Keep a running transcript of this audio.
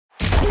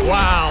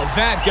Wow,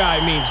 that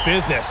guy means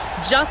business.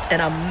 Just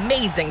an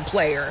amazing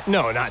player.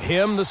 No, not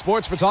him, the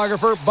sports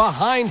photographer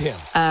behind him.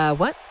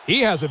 What? He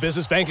has a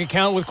business bank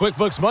account with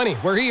QuickBooks Money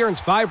where he earns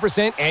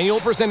 5% annual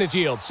percentage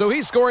yield, so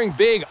he's scoring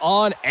big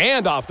on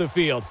and off the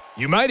field.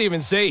 You might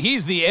even say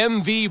he's the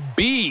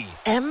MVB.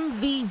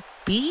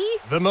 MVP?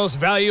 The most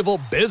valuable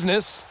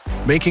business.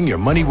 Making your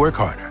money work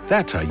harder.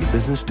 That's how you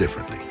business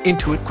differently.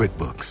 Intuit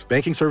QuickBooks.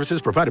 Banking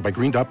services provided by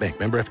Green Dot Bank.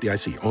 Member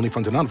FDIC. Only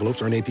funds and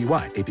envelopes earn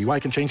APY.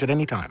 APY can change at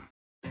any time.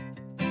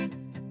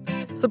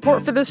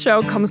 Support for this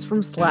show comes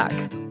from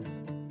Slack.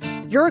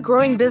 You're a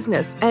growing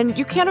business, and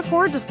you can't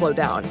afford to slow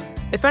down.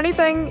 If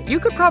anything, you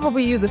could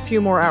probably use a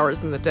few more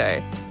hours in the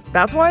day.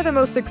 That's why the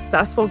most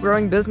successful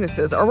growing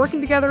businesses are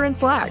working together in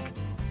Slack.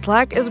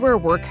 Slack is where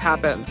work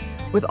happens,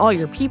 with all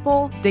your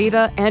people,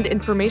 data, and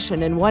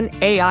information in one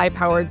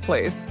AI-powered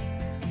place.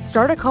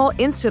 Start a call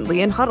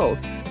instantly in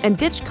huddles and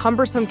ditch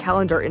cumbersome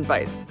calendar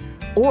invites.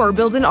 Or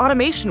build an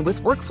automation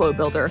with Workflow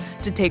Builder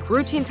to take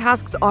routine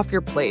tasks off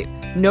your plate.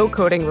 No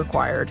coding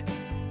required.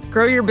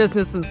 Grow your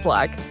business in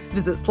Slack.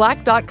 Visit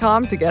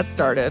slack.com to get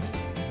started.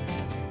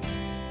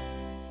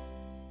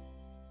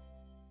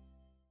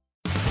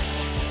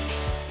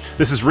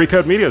 This is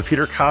Recode Media with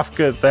Peter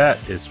Kafka. That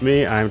is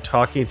me. I'm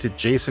talking to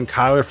Jason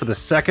Kilar for the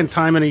second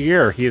time in a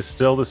year. He is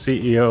still the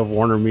CEO of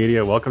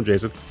WarnerMedia. Welcome,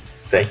 Jason.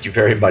 Thank you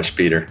very much,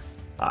 Peter.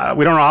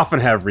 We don't often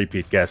have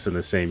repeat guests in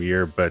the same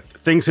year, but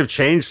things have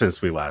changed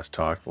since we last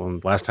talked. Well,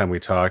 last time we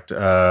talked,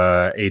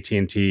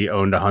 AT&T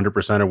owned 100%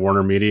 of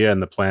WarnerMedia,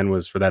 and the plan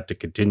was for that to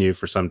continue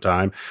for some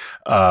time.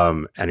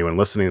 Anyone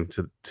listening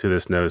to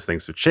this knows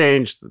things have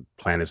changed. The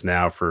plan is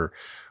now for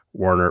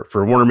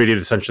WarnerMedia to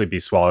essentially be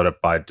swallowed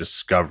up by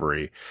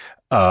Discovery.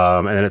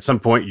 And then at some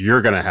point,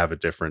 you're going to have a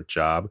different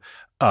job.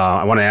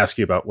 I want to ask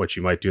you about what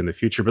you might do in the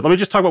future, but let me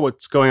just talk about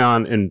what's going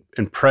on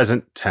in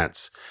present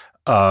tense.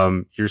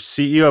 You're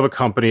CEO of a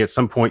company. At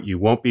some point, you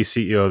won't be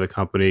CEO of the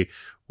company.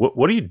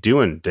 What are you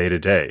doing day to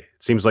day?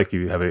 It seems like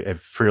you have a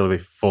fairly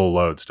full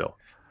load still.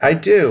 I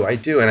do.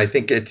 And I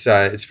think it's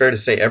fair to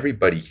say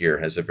everybody here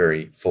has a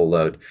very full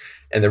load.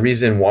 And the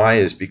reason why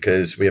is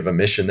because we have a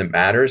mission that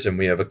matters and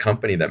we have a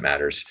company that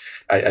matters.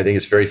 I think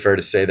it's very fair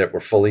to say that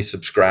we're fully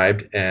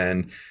subscribed.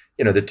 And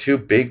the two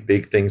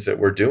big things that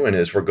we're doing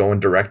is we're going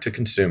direct to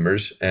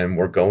consumers and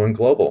we're going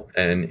global.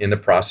 And in the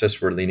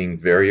process, we're leaning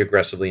very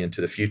aggressively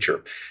into the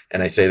future.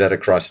 And I say that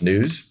across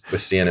news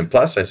with CNN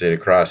Plus. I say it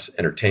across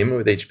entertainment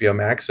with HBO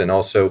Max and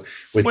also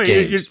with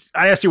games.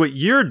 I asked you what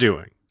you're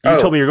doing. You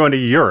told me you're going to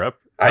Europe.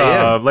 I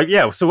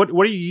am. So what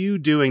are you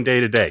doing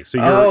day to day? So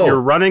you're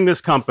running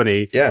this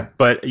company,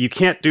 but you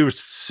can't do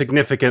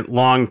significant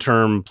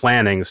long-term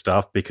planning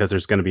stuff because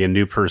there's going to be a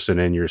new person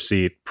in your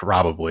seat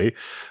probably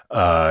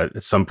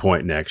at some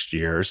point next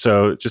year.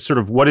 So just sort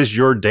of what is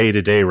your day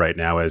to day right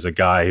now as a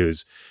guy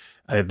who's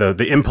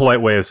the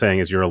impolite way of saying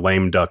is you're a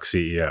lame duck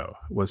CEO.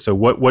 So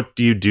what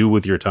do you do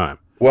with your time?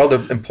 Well,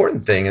 the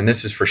important thing, and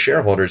this is for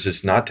shareholders,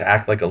 is not to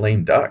act like a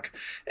lame duck.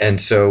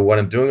 And so what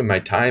I'm doing with my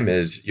time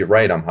is, you're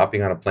right, I'm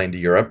hopping on a plane to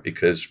Europe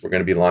because we're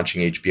going to be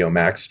launching HBO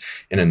Max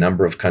in a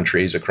number of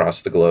countries across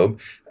the globe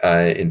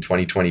in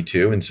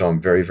 2022. And so I'm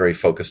very, very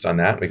focused on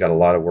that. We got a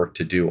lot of work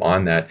to do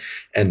on that.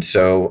 And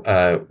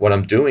so what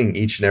I'm doing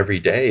each and every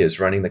day is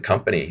running the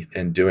company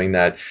and doing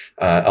that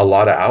a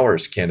lot of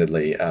hours,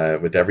 candidly,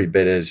 with every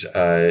bit as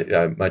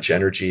much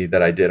energy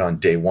that I did on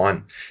day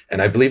one.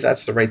 And I believe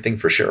that's the right thing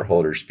for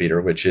shareholders, Peter,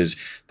 which is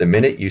the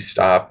minute you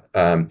stop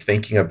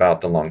thinking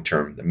about the long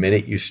term, the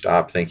minute you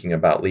stop thinking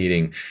about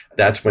leading,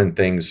 that's when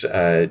things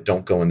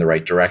don't go in the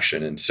right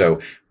direction. And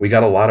so we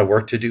got a lot of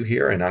work to do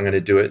here, and I'm going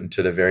to do it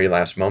until the very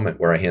last moment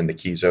where I hand the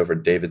keys over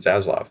to David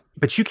Zaslav.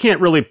 But you can't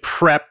really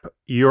prep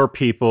your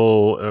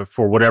people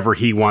for whatever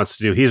he wants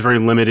to do. He's very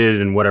limited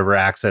in whatever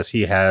access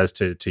he has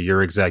to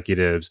your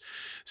executives.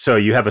 So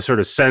you have a sort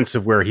of sense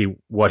of what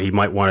he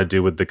might want to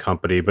do with the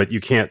company, but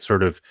you can't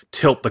sort of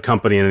tilt the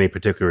company in any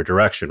particular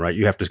direction, right?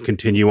 You have to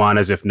continue on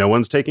as if no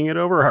one's taking it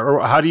over.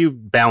 Or how do you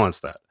balance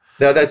that?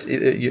 No, that's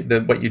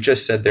what you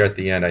just said there at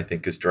the end, I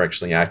think is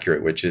directionally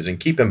accurate, which is, and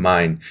keep in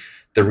mind,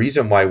 the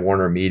reason why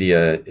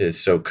WarnerMedia is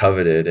so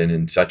coveted and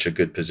in such a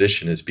good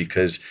position is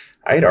because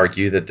I'd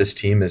argue that this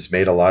team has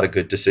made a lot of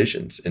good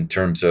decisions in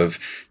terms of,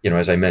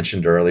 as I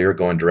mentioned earlier,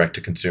 going direct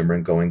to consumer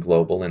and going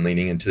global and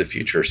leaning into the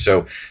future.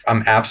 So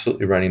I'm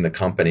absolutely running the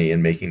company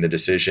and making the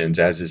decisions,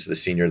 as is the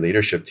senior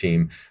leadership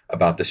team,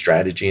 about the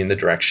strategy and the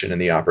direction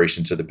and the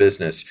operations of the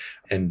business.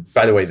 And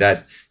by the way,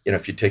 that,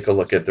 if you take a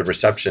look at the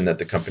reception that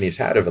the company's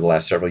had over the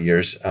last several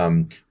years,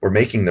 we're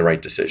making the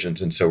right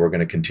decisions. And so we're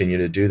going to continue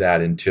to do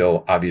that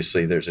until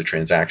obviously there's a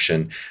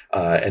transaction,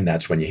 and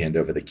that's when you hand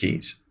over the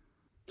keys.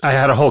 I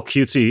had a whole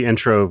cutesy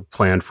intro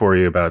planned for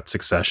you about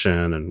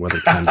Succession and whether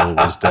Kendall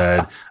was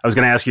dead. I was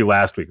going to ask you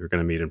last week. We're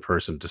going to meet in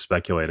person to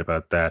speculate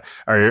about that.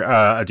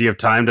 Do you have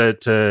time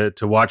to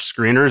watch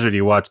screeners, or do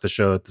you watch the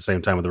show at the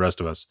same time with the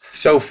rest of us?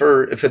 So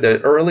for the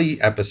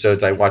early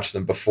episodes, I watch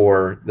them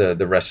before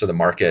the rest of the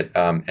market,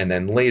 and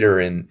then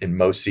later in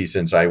most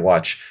seasons, I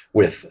watch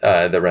with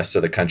the rest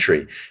of the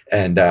country.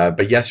 And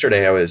but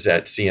yesterday I was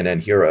at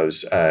CNN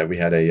Heroes. We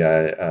had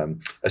a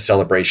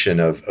celebration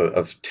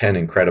of 10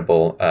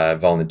 incredible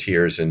volunteers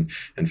and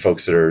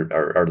folks that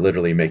are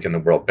literally making the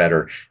world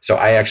better. So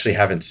I actually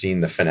haven't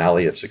seen the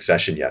finale of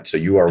Succession yet. So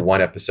you are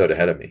one episode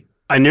ahead of me.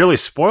 I nearly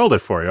spoiled it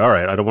for you. All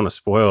right, I don't want to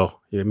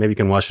spoil. Maybe you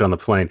can watch it on the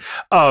plane.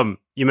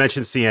 You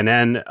mentioned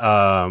CNN.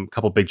 A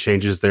couple big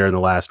changes there in the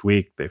last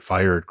week. They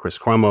fired Chris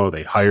Cuomo.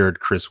 They hired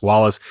Chris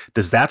Wallace.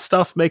 Does that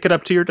stuff make it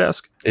up to your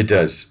desk? It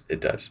does. It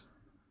does.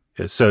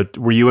 So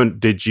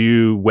did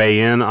you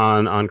weigh in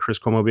on Chris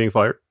Cuomo being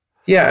fired?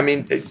 Yeah, I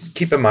mean,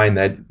 keep in mind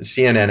that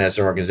CNN as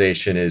an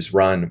organization is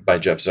run by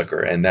Jeff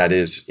Zucker, and that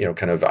is,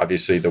 kind of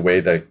obviously the way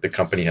that the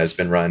company has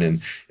been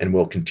run and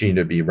will continue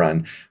to be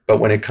run. But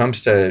when it comes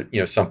to,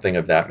 something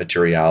of that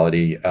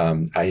materiality,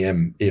 I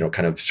am,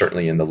 kind of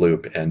certainly in the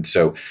loop. And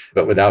so,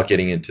 but without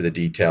getting into the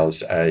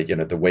details,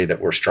 the way that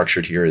we're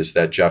structured here is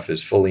that Jeff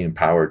is fully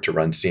empowered to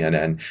run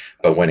CNN.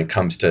 But when it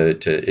comes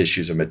to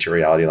issues of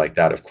materiality like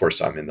that, of course,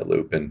 I'm in the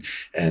loop.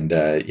 And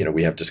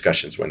we have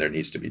discussions when there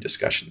needs to be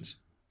discussions.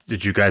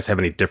 Did you guys have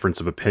any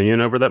difference of opinion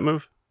over that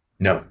move?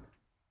 No.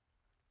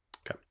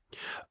 Okay.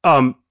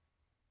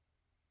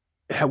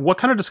 What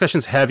kind of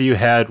discussions have you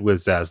had with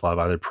Zaslav,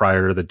 either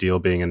prior to the deal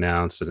being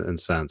announced and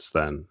since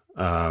then?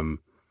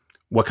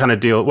 What kind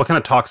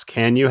of talks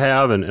can you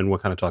have, and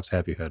what kind of talks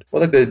have you had?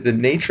 Well, look, the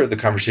nature of the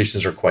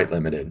conversations are quite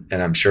limited.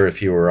 And I'm sure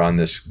if you were on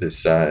this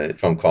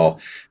phone call,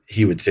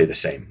 he would say the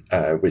same,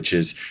 which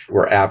is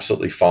we're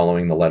absolutely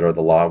following the letter of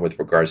the law with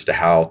regards to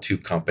how two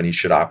companies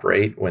should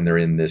operate when they're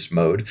in this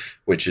mode,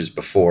 which is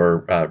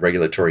before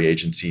regulatory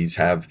agencies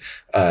have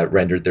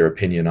rendered their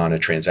opinion on a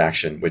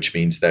transaction, which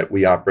means that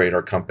we operate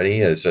our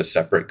company as a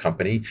separate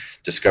company.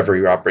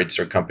 Discovery operates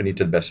their company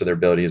to the best of their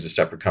ability as a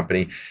separate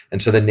company.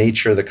 And so the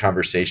nature of the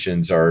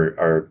conversations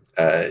are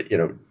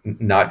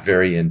not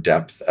very in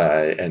depth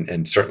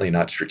and certainly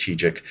not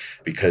strategic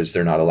because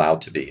they're not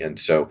allowed to be. And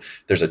so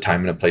there's a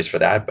time and a place for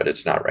that, but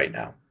it's not right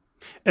now.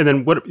 And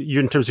then what,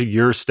 in terms of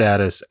your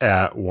status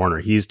at Warner,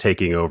 he's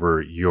taking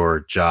over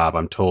your job.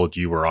 I'm told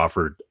you were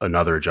offered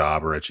another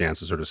job or a chance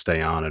to sort of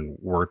stay on and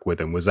work with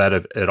him. Was that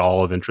at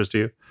all of interest to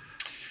you?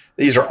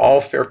 These are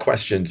all fair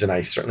questions, and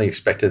I certainly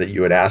expected that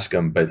you would ask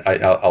them. But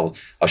I'll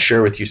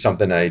share with you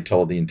something I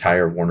told the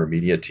entire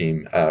WarnerMedia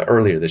team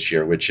earlier this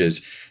year, which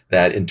is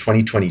that in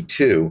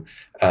 2022,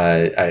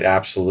 I'd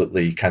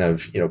absolutely kind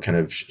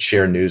of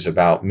share news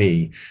about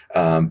me.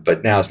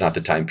 But now is not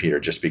the time, Peter,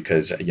 just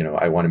because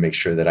I want to make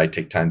sure that I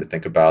take time to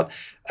think about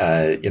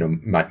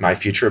my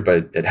future.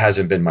 But it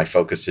hasn't been my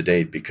focus to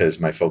date because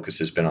my focus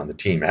has been on the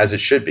team, as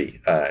it should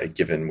be,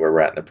 given where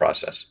we're at in the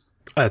process.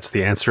 That's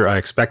the answer I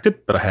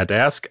expected, but I had to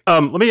ask.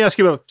 Let me ask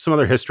you about some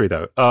other history,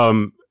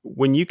 though.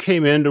 When you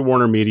came into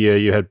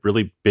WarnerMedia, you had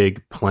really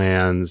big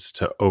plans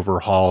to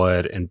overhaul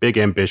it and big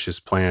ambitious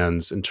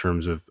plans in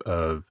terms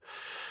of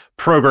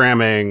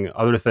programming,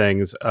 other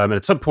things. And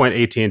at some point,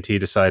 AT&T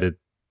decided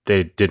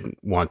they didn't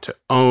want to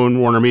own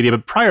WarnerMedia.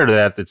 But prior to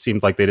that, it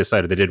seemed like they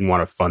decided they didn't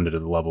want to fund it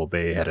at the level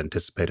they had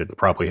anticipated and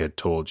probably had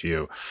told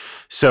you.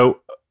 So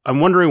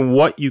I'm wondering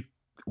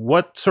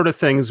what sort of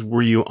things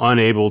were you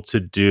unable to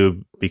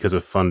do because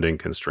of funding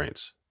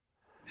constraints?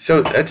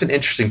 So that's an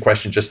interesting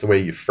question, just the way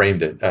you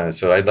framed it.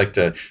 So I'd like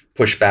to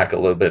push back a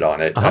little bit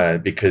on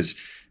it because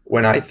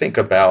when I think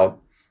about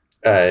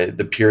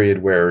the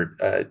period where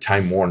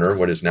Time Warner,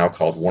 what is now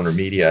called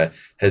WarnerMedia,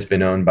 has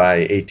been owned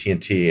by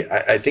AT&T,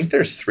 I think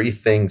there's three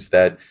things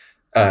that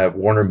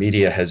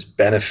WarnerMedia has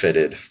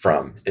benefited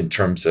from in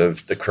terms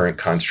of the current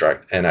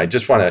construct. And I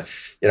just want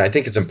to, I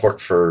think it's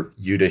important for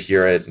you to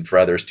hear it and for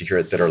others to hear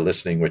it that are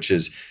listening, which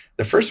is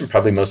the first and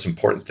probably most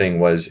important thing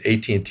was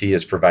AT&T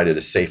has provided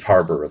a safe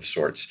harbor of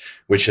sorts,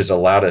 which has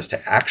allowed us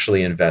to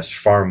actually invest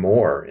far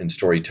more in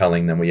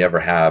storytelling than we ever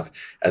have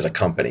as a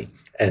company.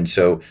 And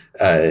so,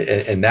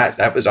 and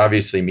that was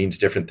obviously means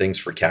different things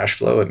for cash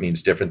flow. It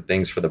means different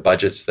things for the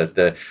budgets that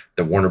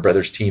the Warner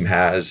Brothers team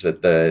has,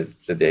 that the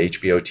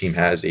HBO team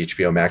has, the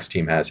HBO Max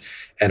team has.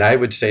 And I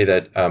would say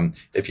that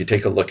if you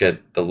take a look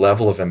at the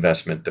level of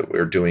investment that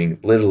we're doing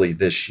literally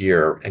this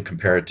year and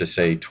compare it to,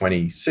 say,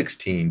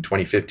 2016,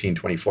 2015,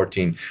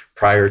 2014,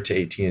 prior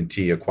to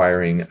AT&T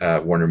acquiring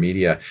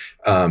WarnerMedia,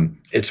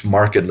 it's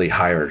markedly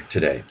higher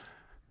today.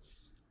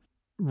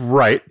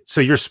 Right.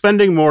 So you're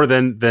spending more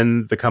than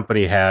the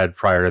company had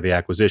prior to the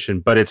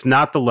acquisition, but it's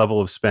not the level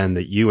of spend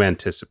that you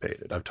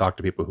anticipated. I've talked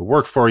to people who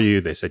worked for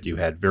you. They said you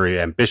had very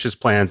ambitious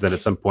plans that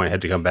at some point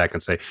had to come back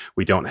and say,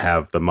 we don't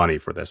have the money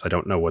for this. I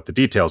don't know what the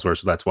details were,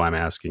 so that's why I'm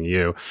asking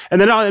you.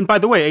 And by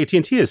the way,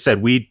 AT&T has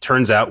said,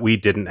 turns out we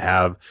didn't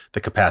have the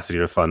capacity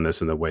to fund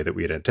this in the way that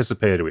we had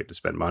anticipated. We had to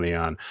spend money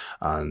on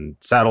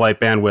satellite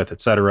bandwidth,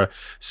 et cetera.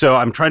 So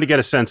I'm trying to get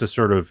a sense of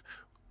sort of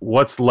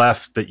what's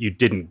left that you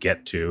didn't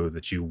get to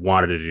that you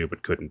wanted to do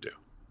but couldn't do?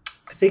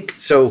 I think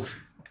so.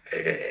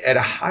 At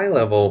a high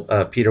level,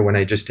 Peter, when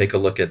I just take a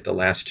look at the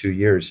last 2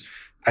 years,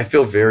 I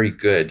feel very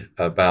good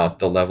about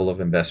the level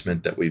of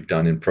investment that we've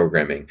done in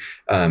programming.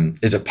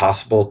 Is it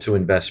possible to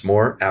invest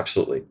more?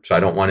 Absolutely. So I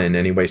don't want to in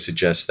any way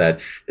suggest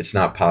that it's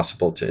not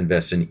possible to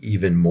invest in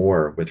even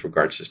more with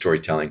regards to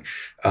storytelling.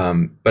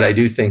 But I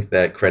do think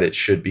that credit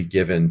should be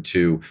given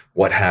to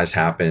what has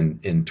happened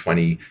in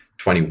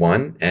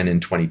 2021 and in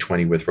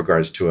 2020 with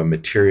regards to a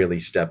materially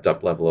stepped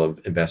up level of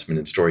investment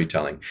in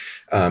storytelling.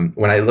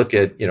 When I look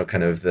at,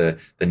 kind of the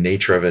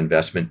nature of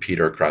investment,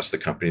 Peter, across the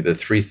company, the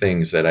three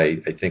things that I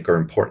think are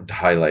important to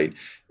highlight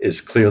is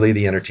clearly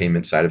the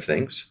entertainment side of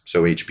things.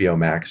 So HBO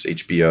Max,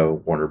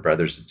 HBO, Warner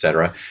Brothers, et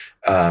cetera.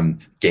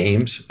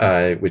 Games,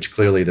 which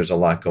clearly there's a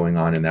lot going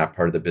on in that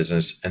part of the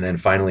business. And then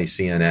finally,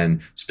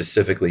 CNN,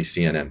 specifically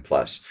CNN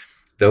Plus.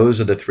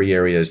 Those are the three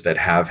areas that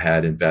have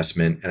had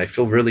investment, and I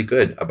feel really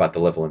good about the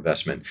level of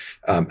investment.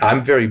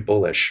 I'm very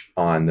bullish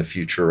on the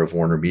future of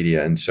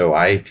WarnerMedia, and so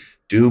I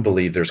do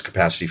believe there's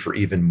capacity for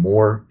even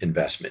more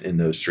investment in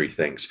those three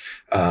things.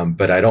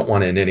 But I don't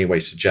want to in any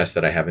way suggest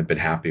that I haven't been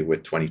happy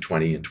with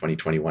 2020 and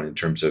 2021 in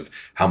terms of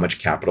how much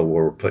capital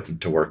we're putting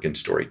to work in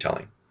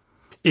storytelling.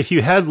 If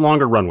you had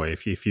longer runway,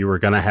 if you were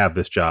going to have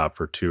this job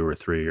for 2 or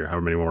 3 or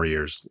however many more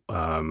years,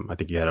 I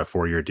think you had a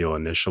 4-year deal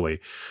initially.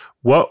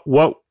 What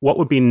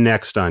would be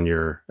next on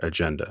your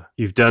agenda?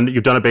 You've done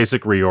a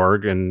basic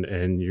reorg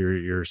and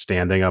you're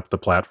standing up the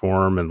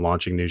platform and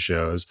launching new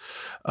shows.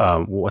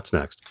 What's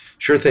next?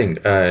 Sure thing.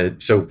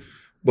 So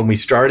when I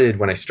started,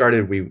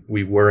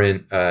 we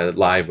weren't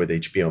live with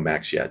HBO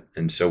Max yet,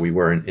 and so we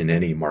weren't in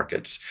any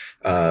markets.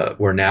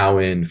 We're now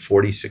in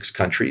 46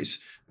 countries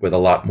with a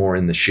lot more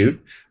in the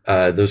chute.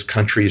 Those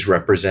countries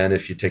represent,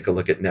 if you take a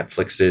look at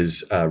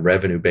Netflix's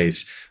revenue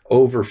base,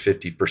 over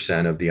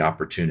 50% of the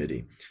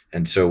opportunity.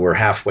 And so we're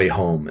halfway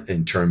home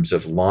in terms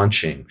of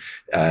launching,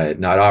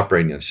 not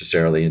operating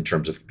necessarily in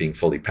terms of being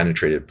fully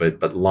penetrated,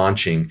 but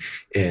launching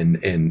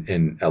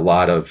in a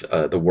lot of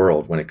the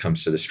world when it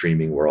comes to the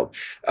streaming world.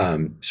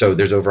 So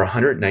there's over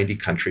 190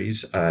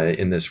 countries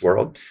in this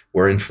world.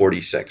 We're in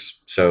 46.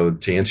 So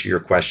to answer your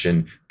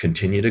question,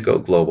 continue to go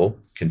global,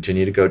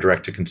 continue to go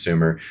direct to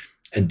consumer,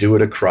 and do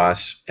it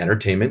across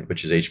entertainment,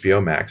 which is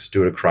HBO Max,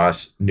 do it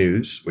across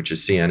news, which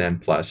is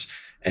CNN Plus,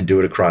 and do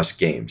it across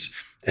games.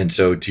 And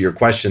so to your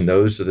question,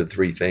 those are the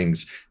three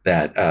things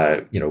that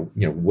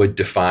would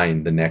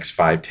define the next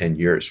 5-10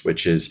 years,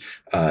 which is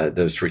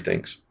those three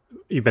things.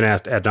 You've been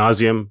asked ad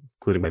nauseum,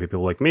 including by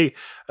people like me,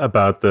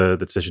 about the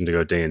decision to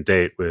go day and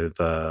date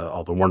with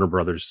all the Warner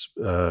Brothers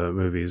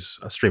movies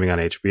streaming on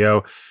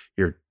HBO.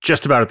 You're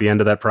just about at the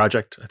end of that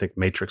project. I think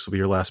Matrix will be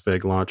your last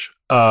big launch.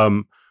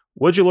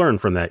 What'd you learn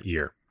from that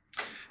year?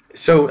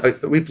 So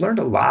we've learned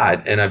a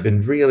lot, and I've been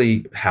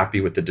really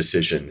happy with the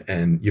decision.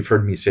 And you've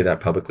heard me say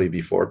that publicly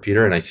before,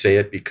 Peter, and I say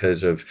it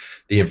because of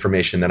the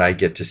information that I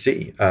get to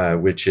see,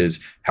 which is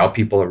how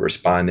people are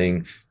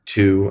responding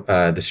to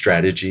the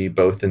strategy,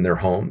 both in their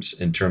homes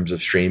in terms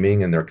of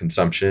streaming and their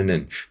consumption,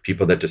 and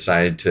people that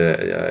decide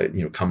to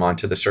come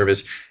onto the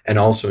service, and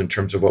also in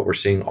terms of what we're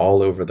seeing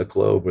all over the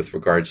globe with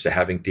regards to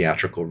having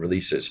theatrical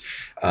releases.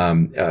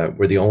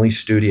 We're the only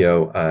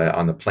studio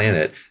on the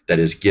planet that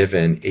has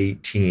given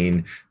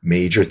 18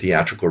 major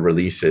theatrical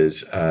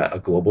releases a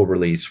global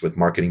release with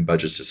marketing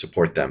budgets to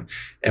support them.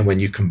 And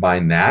when you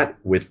combine that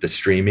with the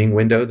streaming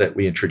window that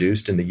we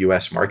introduced in the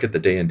U.S. market, the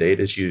day and date,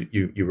 as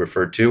you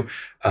referred to,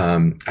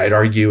 I'd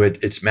argue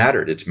it's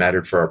mattered. It's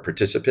mattered for our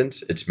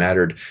participants. It's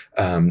mattered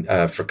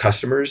for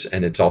customers,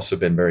 and it's also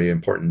been very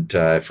important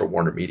for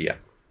WarnerMedia.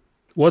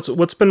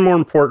 What's been more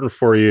important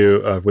for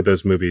you with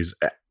those movies,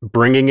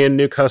 bringing in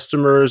new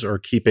customers or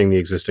keeping the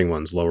existing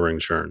ones, lowering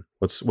churn?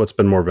 What's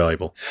been more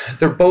valuable?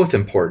 They're both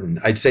important.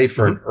 I'd say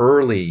for an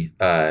early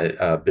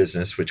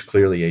business, which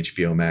clearly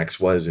HBO Max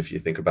was, if you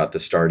think about the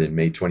start in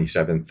May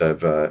 27th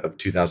of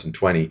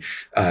 2020,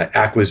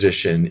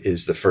 acquisition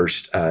is the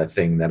first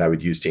thing that I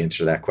would use to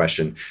answer that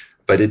question.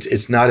 But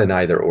it's not an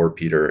either or,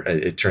 Peter.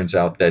 It turns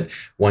out that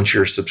once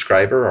you're a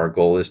subscriber, our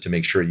goal is to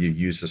make sure you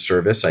use the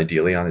service,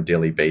 ideally on a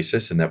daily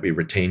basis, and that we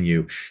retain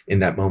you in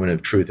that moment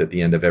of truth at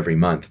the end of every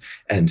month.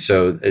 And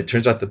so it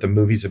turns out that the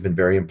movies have been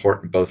very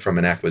important, both from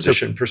an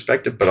acquisition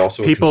perspective, but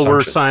also people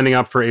were signing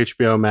up for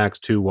HBO Max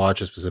to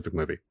watch a specific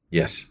movie.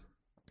 Yes.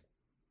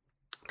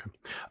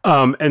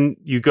 And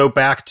you go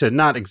back to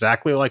not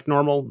exactly like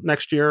normal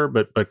next year,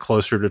 but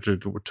closer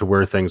to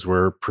where things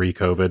were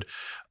pre-COVID.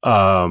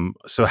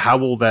 So how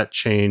will that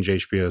change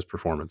HBO's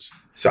performance?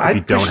 So if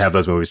you don't have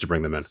those movies to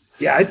bring them in?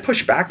 Yeah, I'd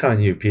push back on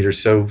you, Peter.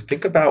 So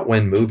think about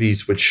when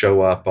movies would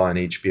show up on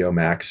HBO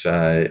Max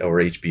or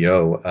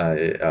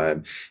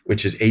HBO,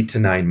 which is 8 to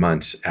 9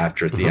 months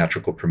after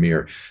theatrical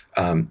premiere.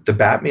 The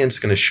Batman's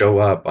going to show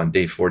up on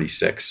day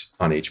 46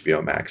 on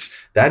HBO Max.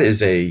 That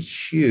is a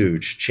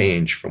huge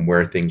change from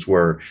where things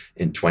were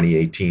in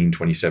 2018,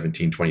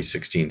 2017,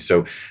 2016.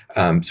 So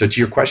to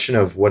your question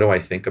of what do I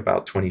think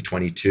about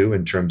 2022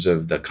 in terms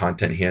of the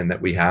content hand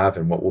that we have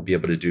and what we'll be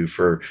able to do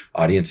for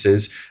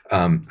audiences,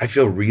 I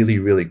feel really,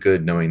 really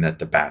good knowing that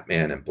the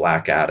Batman and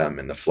Black Adam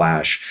and the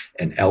Flash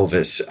and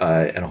Elvis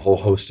and a whole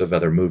host of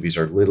other movies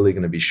are literally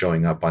going to be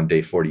showing up on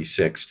day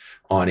 46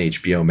 on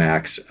HBO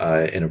Max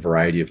in a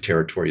variety of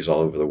territories all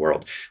over the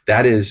world.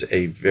 That is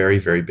a very,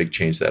 very big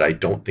change that I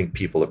don't think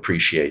people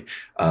appreciate,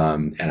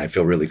 and I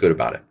feel really good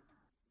about it.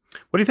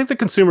 What do you think the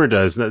consumer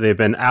does? They've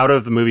been out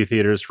of the movie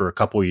theaters for a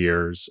couple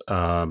years,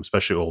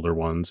 especially older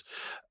ones.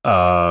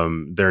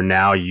 They're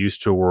now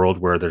used to a world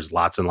where there's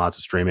lots and lots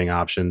of streaming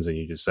options, and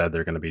you just said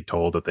they're going to be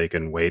told that they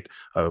can wait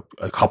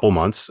a couple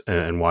months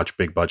and watch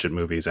big budget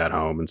movies at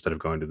home instead of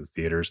going to the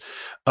theaters.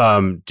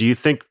 Do you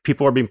think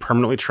people are being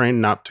permanently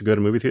trained not to go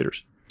to movie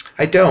theaters?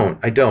 I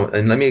don't.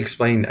 And let me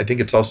explain. I think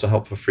it's also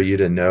helpful for you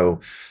to know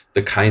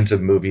the kinds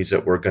of movies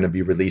that we're going to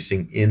be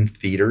releasing in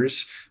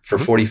theaters for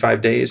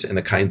 45 days and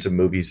the kinds of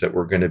movies that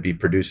we're going to be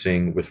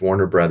producing with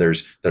Warner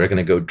Brothers that are going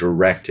to go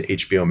direct to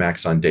HBO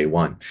Max on day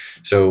one.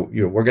 So,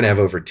 we're going to have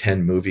over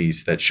 10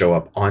 movies that show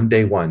up on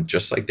day one,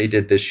 just like they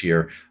did this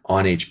year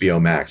on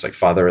HBO Max. Like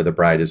Father of the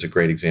Bride is a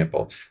great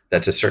example.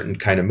 That's a certain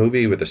kind of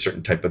movie with a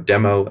certain type of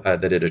demo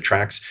that it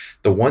attracts.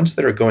 The ones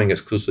that are going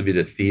exclusively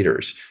to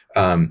theaters,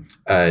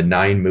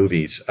 9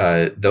 movies,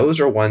 those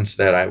are ones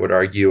that I would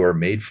argue are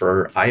made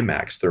for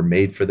IMAX. They're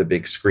made for the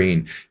big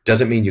screen.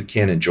 Doesn't mean you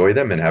can't enjoy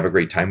them and have a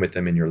great time with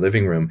them in your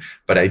living room.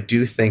 But I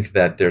do think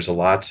that there's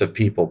lots of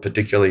people,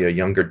 particularly a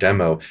younger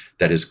demo,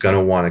 that is going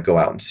to want to go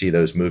out and see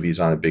those movies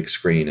on a big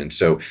screen. And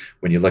so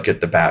when you look at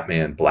the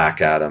Batman,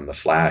 Black Adam, the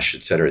Flash,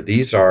 et cetera,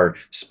 these are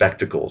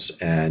spectacles.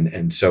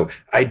 And so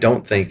I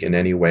don't think in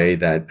any way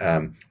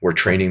that we're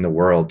training the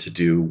world to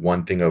do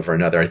one thing over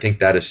another. I think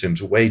that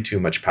assumes way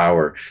too much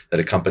power that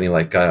a company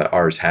like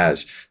ours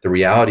has. The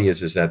reality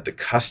is that the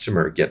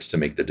customer gets to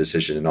make the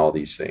decision in all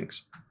these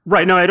things.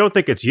 Right. No, I don't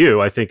think it's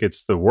you. I think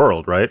it's the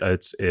world, right?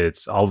 It's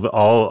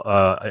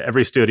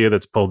every studio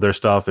that's pulled their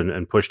stuff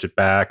and pushed it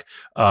back.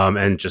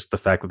 And just the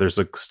fact that there's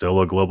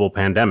still a global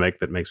pandemic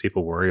that makes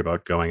people worry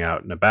about going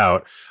out and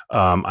about.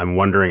 I'm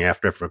wondering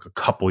after a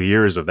couple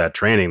years of that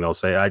training, they'll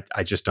say,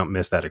 I just don't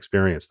miss that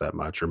experience that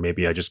much. Or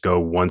maybe I just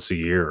go once a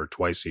year or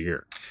twice a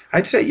year.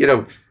 I'd say,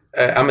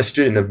 I'm a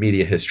student of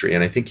media history,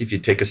 and I think if you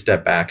take a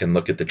step back and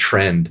look at the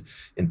trend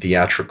in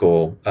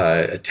theatrical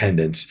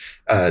attendance,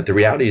 the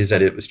reality is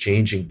that it was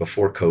changing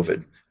before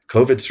COVID.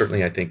 COVID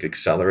certainly, I think,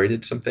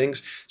 accelerated some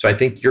things. So I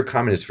think your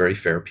comment is very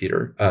fair,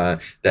 Peter,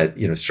 that,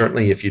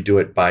 certainly if you do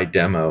it by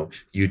demo,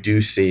 you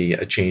do see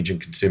a change in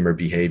consumer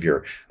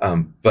behavior.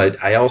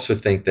 But I also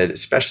think that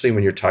especially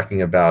when you're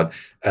talking about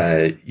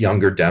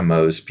younger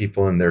demos,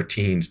 people in their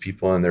teens,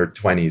 people in their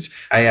 20s,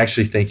 I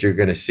actually think you're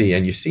going to see,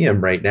 and you see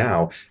them right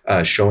now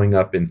showing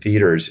up in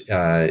theaters,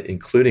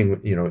 including,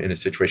 in a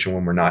situation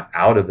when we're not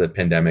out of the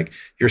pandemic,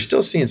 you're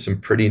still seeing some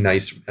pretty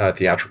nice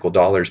theatrical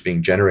dollars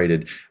being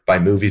generated by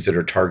movies that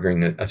are targeting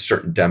a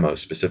certain demo,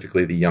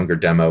 specifically the younger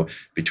demo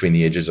between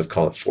the ages of,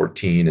 call it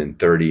 14 and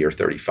 30 or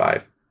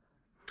 35.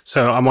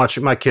 So I'm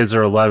watching, my kids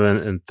are 11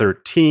 and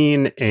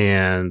 13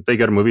 and they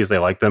go to movies, they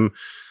like them,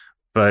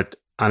 but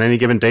on any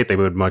given date, they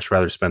would much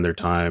rather spend their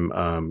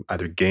time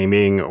either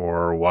gaming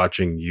or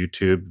watching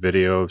YouTube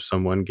video of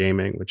someone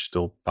gaming, which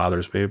still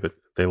bothers me, but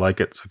they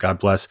like it. So God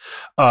bless.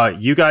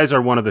 You guys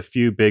are one of the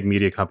few big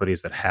media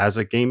companies that has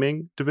a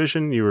gaming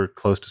division. You were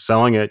close to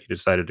selling it. You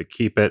decided to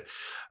keep it.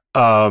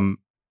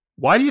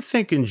 Why do you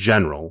think in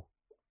general,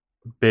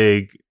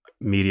 big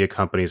media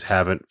companies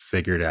haven't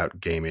figured out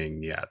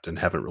gaming yet and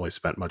haven't really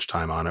spent much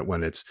time on it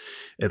when it's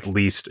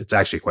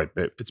actually quite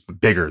big. It's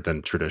bigger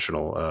than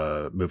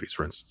traditional movies,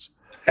 for instance?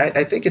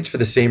 I think it's for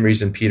the same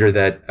reason, Peter,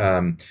 that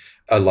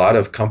a lot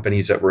of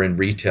companies that were in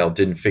retail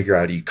didn't figure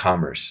out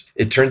e-commerce.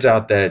 It turns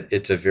out that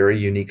it's a very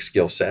unique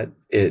skill set.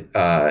 It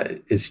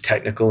is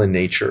technical in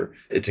nature.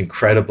 It's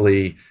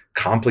incredibly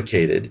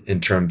complicated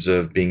in terms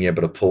of being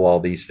able to pull all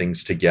these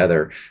things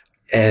together.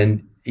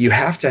 And you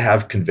have to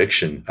have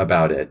conviction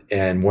about it.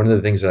 And one of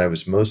the things that I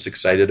was most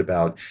excited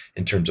about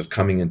in terms of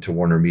coming into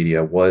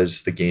WarnerMedia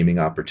was the gaming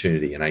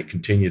opportunity. And I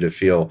continue to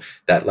feel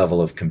that level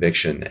of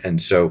conviction.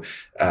 And so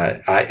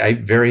I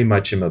very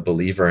much am a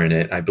believer in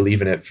it. I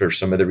believe in it for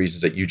some of the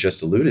reasons that you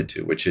just alluded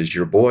to, which is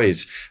your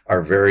boys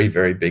are very,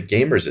 very big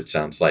gamers, it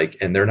sounds like,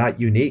 and they're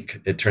not unique.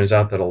 It turns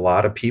out that a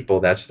lot of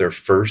people, that's their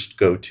first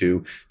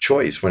go-to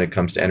choice when it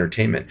comes to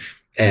entertainment.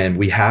 And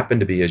we happen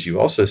to be, as you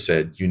also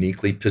said,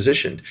 uniquely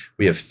positioned.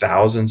 We have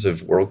thousands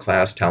of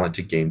world-class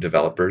talented game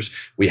developers.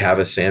 We have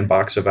a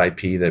sandbox of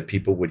IP that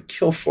people would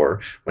kill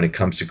for when it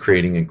comes to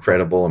creating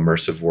incredible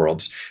immersive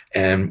worlds.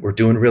 And we're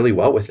doing really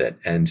well with it.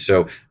 And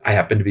so I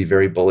happen to be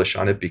very bullish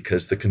on it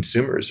because the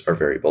consumers are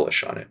very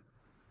bullish on it.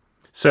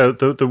 So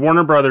the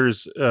Warner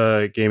Brothers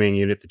gaming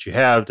unit that you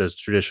have does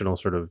traditional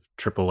sort of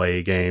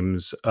AAA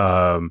games.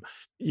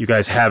 You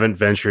guys haven't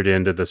ventured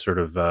into the sort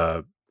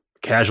of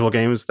casual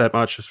games that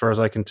much, as far as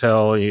I can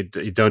tell. You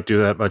don't do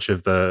that much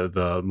of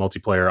the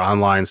multiplayer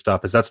online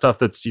stuff. Is that stuff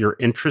that's you're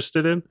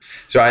interested in?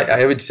 So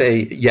I would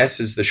say yes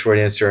is the short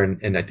answer,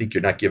 and I think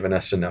you're not giving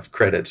us enough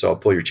credit. So I'll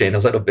pull your chain a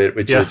little bit,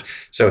 which is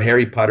so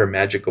Harry Potter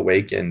Magic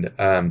Awakened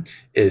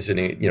is an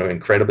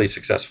incredibly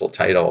successful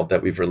title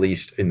that we've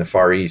released in the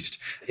Far East,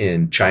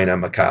 in China,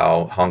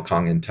 Macau, Hong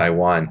Kong, and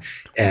Taiwan,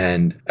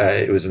 and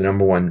it was the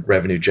number one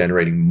revenue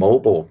generating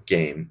mobile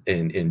game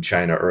in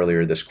China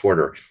earlier this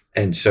quarter.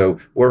 And so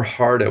we're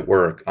hard at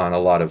work on a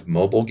lot of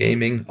mobile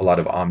gaming, a lot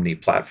of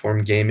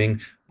omni-platform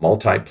gaming,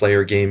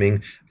 multiplayer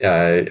gaming,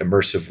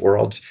 immersive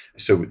worlds.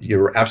 So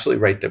you're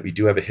absolutely right that we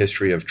do have a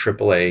history of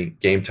AAA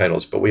game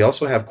titles, but we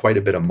also have quite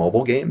a bit of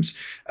mobile games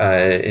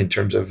in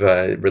terms of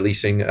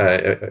releasing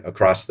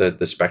across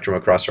the spectrum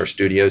across our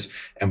studios.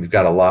 And we've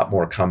got a lot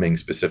more coming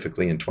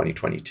specifically in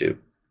 2022.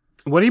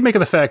 What do you make of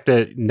the fact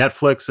that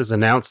Netflix has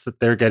announced that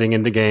they're getting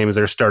into games?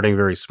 They're starting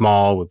very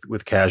small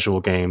with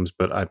casual games,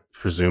 but I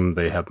presume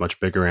they have much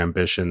bigger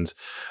ambitions.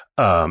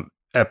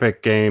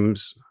 Epic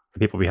Games, the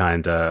people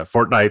behind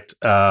Fortnite,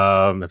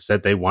 have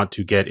said they want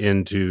to get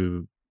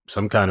into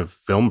some kind of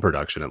film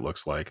production, it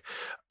looks like.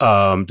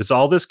 Does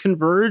all this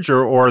converge,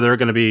 or are there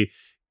going to be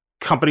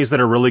companies that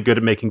are really good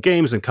at making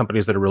games and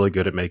companies that are really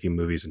good at making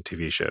movies and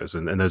TV shows?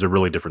 And those are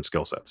really different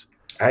skill sets.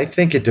 I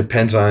think it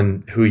depends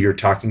on who you're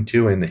talking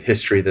to and the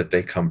history that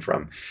they come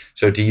from.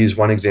 So to use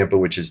one example,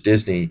 which is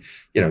Disney,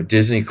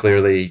 Disney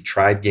clearly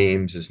tried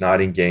games, is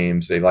not in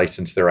games. They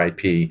licensed their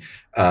IP.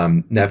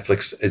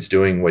 Netflix is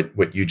doing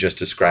what you just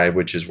described,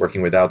 which is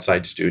working with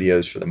outside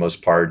studios for the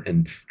most part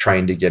and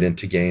trying to get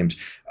into games.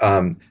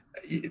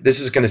 This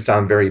is going to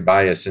sound very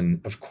biased,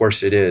 and of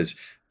course it is.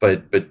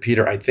 But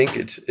Peter, I think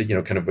it's,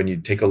 kind of when you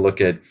take a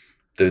look at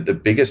the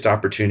biggest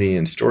opportunity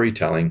in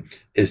storytelling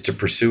is to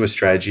pursue a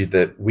strategy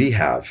that we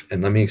have.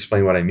 And let me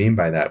explain what I mean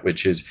by that,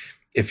 which is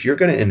if you're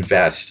going to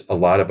invest a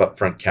lot of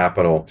upfront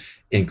capital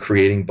in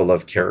creating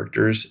beloved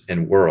characters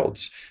and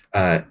worlds,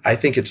 I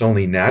think it's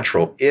only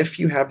natural if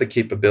you have the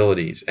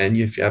capabilities and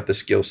if you have the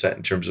skill set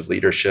in terms of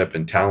leadership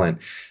and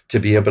talent to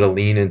be able to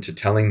lean into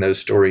telling those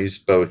stories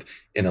both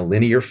in a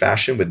linear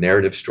fashion with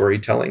narrative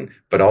storytelling,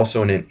 but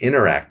also in an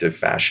interactive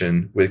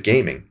fashion with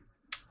gaming.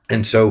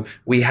 And so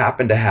we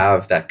happen to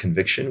have that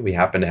conviction. We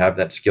happen to have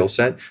that skill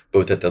set,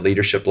 both at the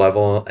leadership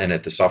level and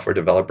at the software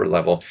developer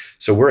level.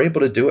 So we're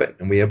able to do it,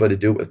 and we're able to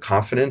do it with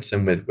confidence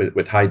and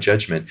with high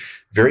judgment.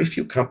 Very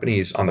few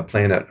companies on the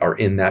planet are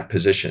in that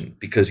position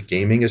because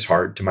gaming is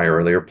hard, to my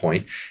earlier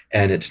point,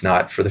 and it's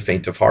not for the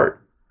faint of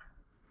heart.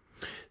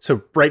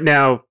 So right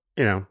now,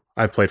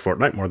 I've played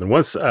Fortnite more than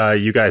once.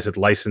 You guys had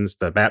licensed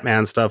the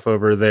Batman stuff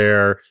over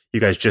there. You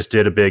guys just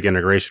did a big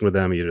integration with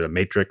them. You did a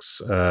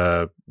Matrix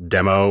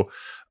demo.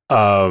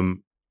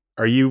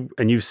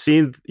 You've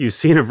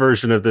seen a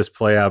version of this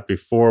play out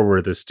before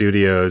where the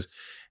studios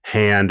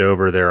hand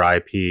over their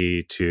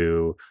IP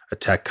to a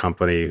tech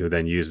company who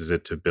then uses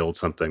it to build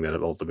something that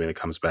ultimately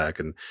comes back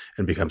and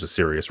becomes a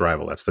serious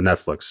rival. That's the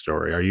Netflix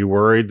story. Are you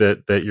worried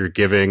that you're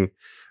giving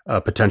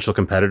potential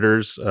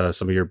competitors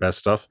some of your best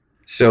stuff?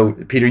 So,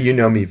 Peter, you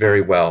know me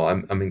very well.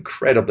 I'm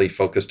incredibly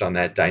focused on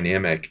that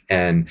dynamic,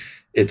 and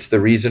it's the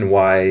reason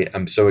why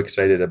I'm so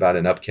excited about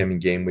an upcoming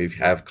game we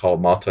have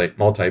called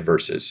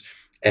Multiverses.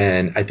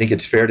 And I think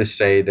it's fair to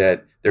say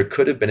that there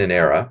could have been an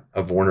era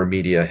of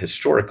WarnerMedia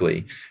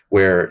historically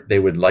where they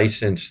would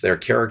license their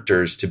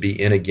characters to be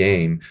in a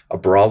game, a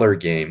brawler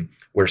game,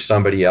 where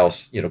somebody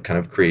else, kind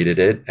of created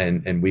it,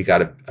 and we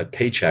got a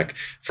paycheck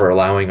for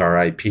allowing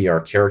our IP,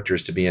 our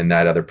characters, to be in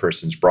that other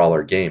person's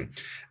brawler game.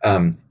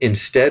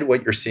 Instead,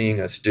 what you're seeing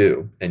us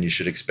do, and you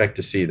should expect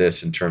to see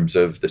this in terms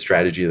of the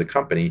strategy of the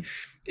company,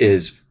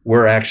 is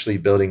we're actually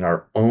building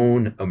our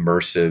own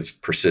immersive,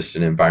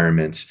 persistent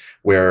environments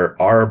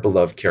where our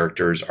beloved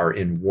characters are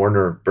in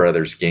Warner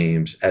Brothers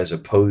games as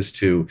opposed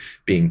to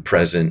being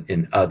present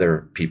in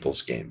other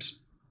people's games.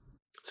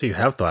 So you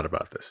have thought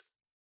about this.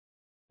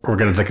 We're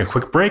going to take a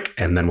quick break,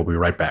 and then we'll be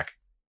right back.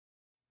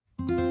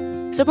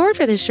 Support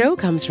for this show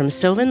comes from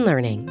Sylvan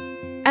Learning.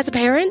 As a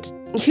parent,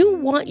 you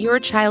want your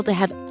child to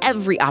have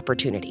every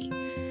opportunity,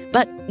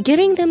 but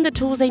giving them the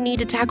tools they need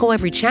to tackle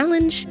every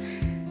challenge,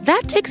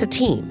 that takes a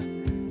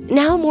team.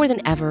 Now more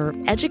than ever,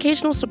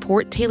 educational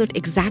support tailored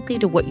exactly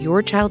to what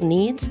your child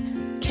needs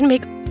can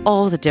make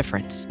all the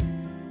difference.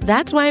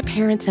 That's why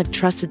parents have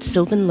trusted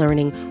Sylvan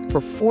Learning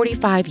for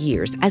 45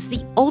 years as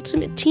the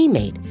ultimate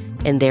teammate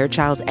in their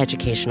child's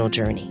educational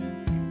journey,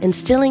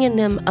 instilling in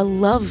them a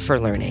love for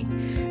learning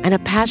and a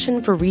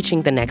passion for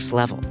reaching the next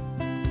level.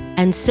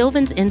 And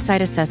Sylvan's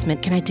Insight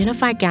Assessment can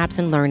identify gaps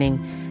in learning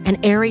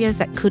and areas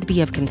that could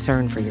be of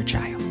concern for your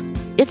child.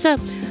 It's a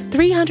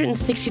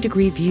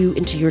 360-degree view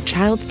into your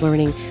child's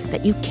learning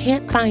that you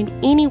can't find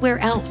anywhere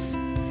else,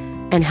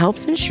 and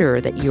helps ensure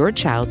that your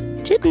child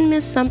didn't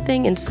miss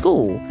something in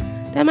school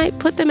that might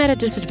put them at a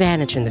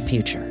disadvantage in the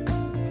future.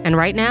 And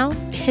right now,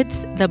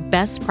 it's the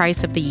best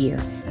price of the year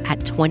at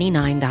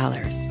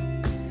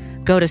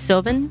 $29. Go to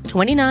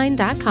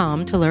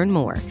sylvan29.com to learn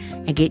more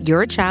and get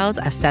your child's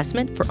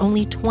assessment for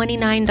only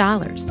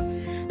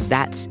 $29.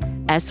 That's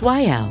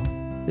SYLVAN29.com.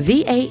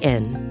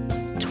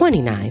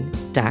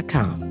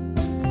 VAN29.com.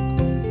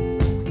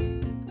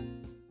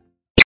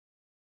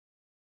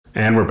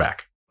 And we're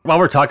back. While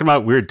we're talking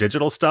about weird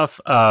digital stuff,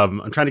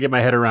 I'm trying to get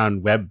my head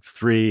around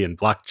Web3 and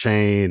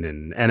blockchain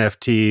and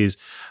NFTs.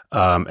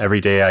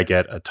 Every day I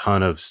get a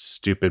ton of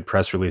stupid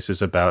press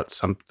releases about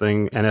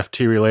something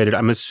NFT related.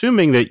 I'm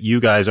assuming that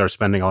you guys are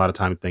spending a lot of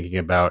time thinking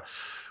about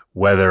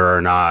whether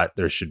or not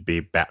there should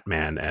be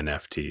Batman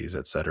NFTs,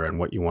 et cetera, and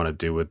what you want to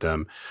do with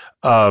them.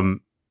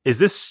 Is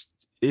this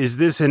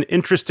an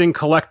interesting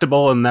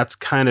collectible and that's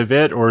kind of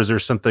it, or is there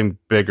something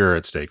bigger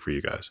at stake for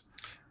you guys?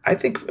 I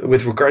think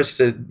with regards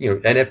to,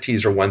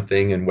 NFTs are one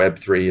thing and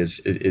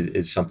Web3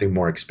 is something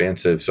more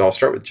expansive. So I'll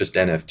start with just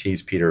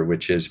NFTs, Peter,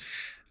 which is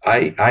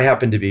I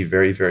happen to be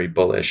very, very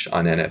bullish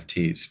on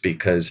NFTs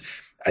because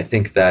I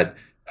think that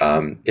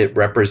it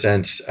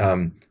represents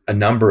a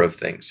number of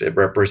things. It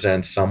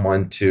represents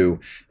someone to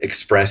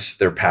express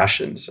their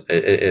passions.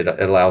 It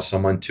allows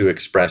someone to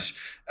express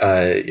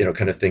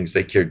kind of things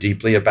they care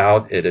deeply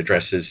about. It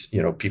addresses,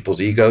 people's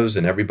egos,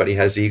 and everybody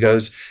has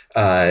egos,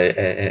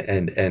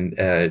 and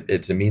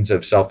it's a means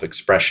of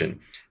self-expression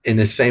in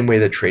the same way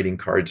that trading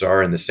cards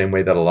are, in the same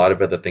way that a lot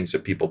of other things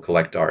that people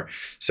collect are.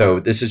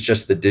 So this is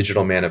just the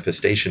digital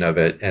manifestation of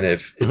it. And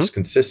if it's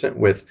consistent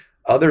with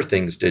other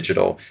things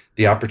digital,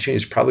 the opportunity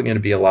is probably going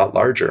to be a lot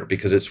larger,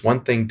 because it's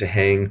one thing to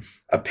hang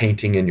a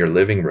painting in your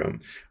living room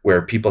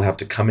where people have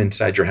to come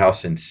inside your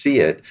house and see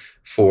it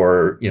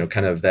for,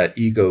 kind of that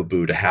ego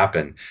boo to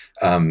happen.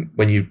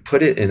 When you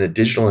put it in a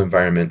digital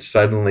environment,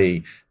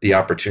 suddenly the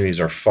opportunities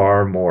are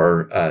far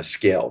more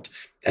scaled.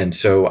 And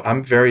so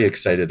I'm very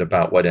excited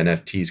about what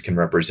NFTs can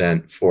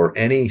represent for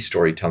any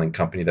storytelling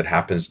company that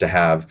happens to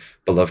have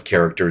beloved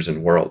characters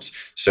and worlds.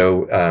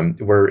 So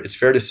it's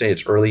fair to say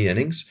it's early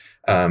innings.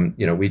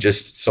 We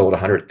just sold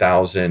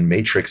 100,000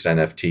 Matrix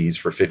NFTs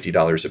for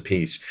 $50 a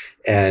piece.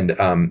 And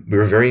we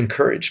were very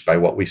encouraged by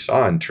what we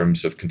saw in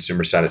terms of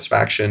consumer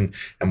satisfaction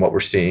and what we're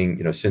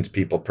seeing, since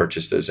people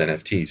purchase those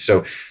NFTs.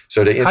 So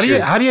to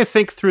answer how do you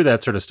think through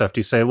that sort of stuff? Do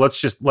you say,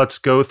 let's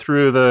go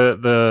through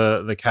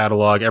the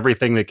catalog,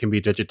 everything that can be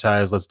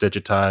digitized, let's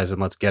digitize and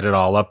let's get it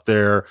all up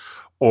there?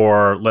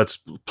 Or let's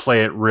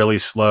play it really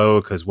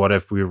slow, because what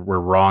if we're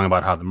wrong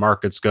about how the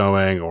market's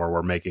going, or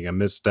we're making a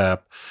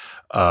misstep?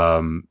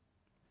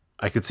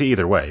 I could see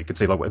either way. You could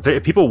say, look,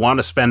 if people want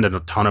to spend a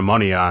ton of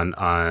money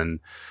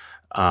on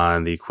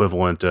the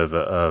equivalent of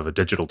a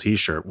digital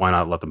T-shirt, why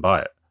not let them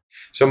buy it?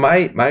 So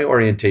my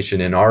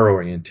orientation and our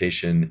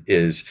orientation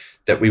is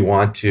that we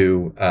want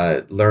to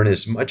learn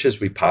as much as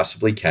we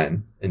possibly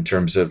can in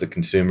terms of the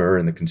consumer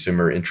and the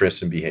consumer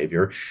interests and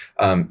behavior.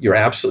 You're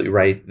absolutely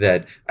right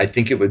that I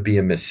think it would be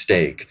a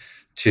mistake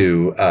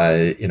to,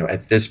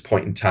 at this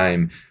point in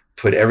time,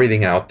 put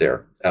everything out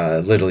there.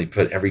 Literally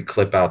put every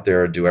clip out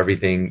there, do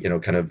everything,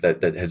 kind of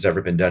that has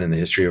ever been done in the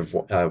history of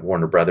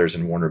Warner Brothers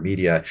and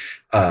WarnerMedia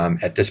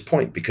at this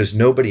point, because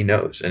nobody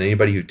knows, and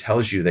anybody who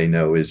tells you they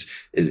know is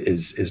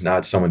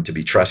not someone to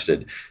be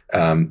trusted.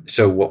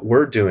 So what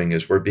we're doing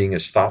is we're being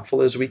as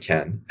thoughtful as we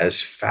can,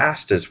 as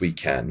fast as we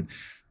can,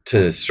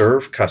 to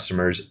serve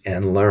customers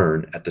and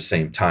learn at the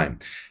same time.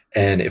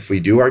 And if we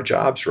do our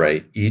jobs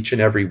right, each and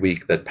every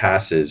week that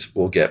passes,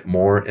 we'll get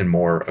more and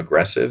more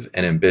aggressive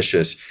and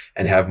ambitious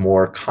and have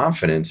more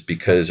confidence,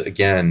 because,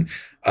 again,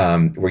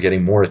 we're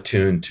getting more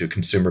attuned to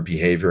consumer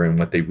behavior and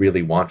what they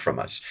really want from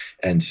us.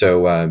 And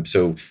so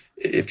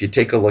if you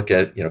take a look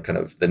at, kind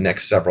of the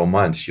next several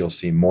months, you'll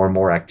see more and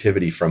more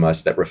activity from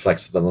us that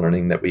reflects the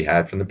learning that we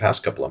had from the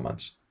past couple of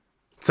months.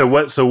 So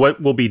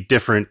what will be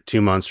different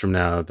 2 months from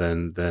now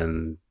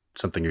than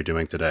something you're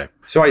doing today?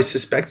 So I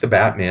suspect the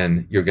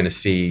Batman, you're going to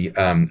see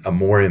a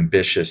more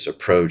ambitious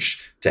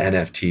approach to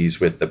NFTs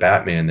with the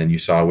Batman than you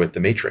saw with the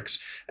Matrix.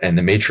 And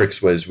the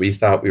Matrix we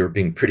thought we were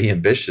being pretty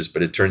ambitious,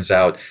 but it turns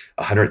out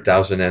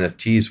 100,000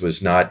 NFTs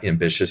was not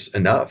ambitious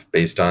enough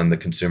based on the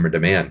consumer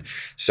demand.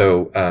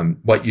 So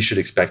what you should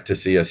expect to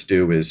see us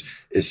do is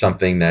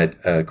something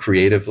that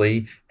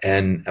creatively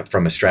and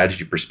from a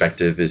strategy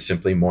perspective is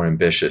simply more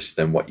ambitious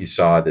than what you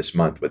saw this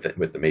month with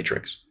the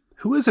Matrix.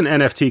 Who is an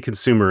NFT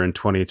consumer in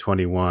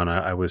 2021?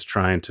 I was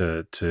trying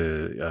to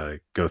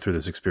go through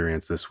this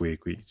experience this week,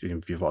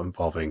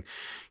 involving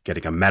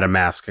getting a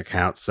MetaMask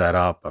account set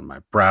up on my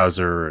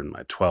browser and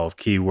my 12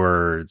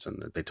 keywords,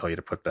 and they tell you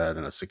to put that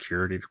in a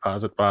security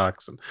deposit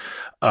box, and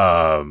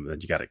then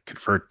you got to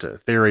convert to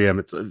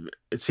Ethereum.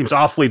 It seems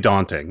awfully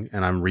daunting,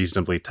 and I'm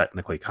reasonably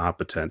technically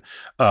competent.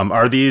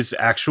 Are these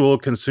actual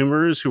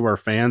consumers who are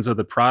fans of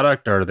the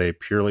product? Are they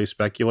purely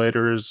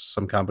speculators?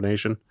 Some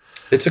combination?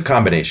 It's a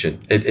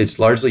combination. It's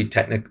largely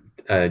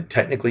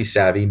technically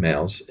savvy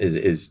males. I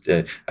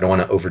don't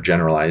want to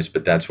overgeneralize,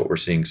 but that's what we're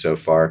seeing so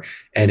far.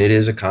 And it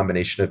is a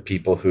combination of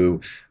people who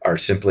are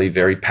simply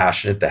very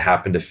passionate that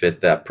happen to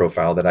fit that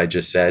profile that I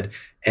just said,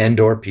 and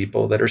or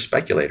people that are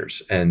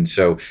speculators. And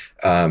so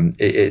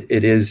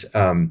it is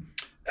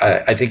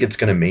I think it's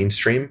going to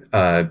mainstream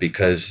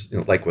because,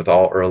 like with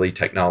all early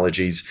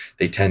technologies,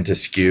 they tend to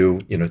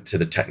skew, to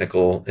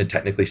the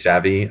technically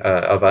savvy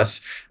of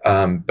us.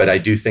 But I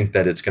do think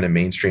that it's going to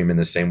mainstream in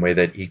the same way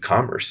that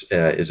e-commerce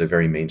is a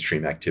very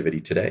mainstream activity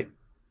today.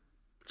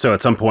 So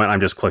at some point,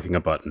 I'm just clicking a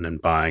button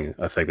and buying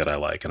a thing that I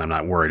like, and I'm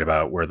not worried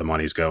about where the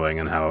money's going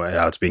and how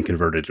it's being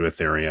converted to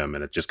Ethereum,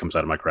 and it just comes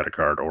out of my credit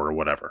card or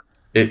whatever.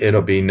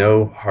 It'll be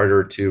no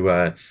harder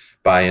to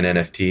buy an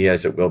NFT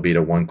as it will be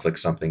to one-click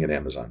something at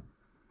Amazon.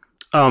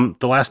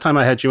 The last time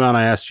I had you on,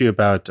 I asked you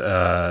about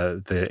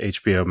the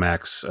HBO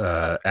Max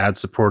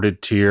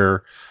ad-supported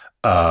tier.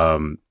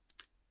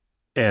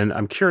 And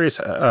I'm curious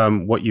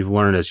what you've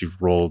learned as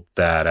you've rolled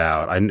that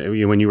out. I know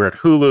when you were at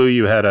Hulu,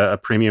 you had a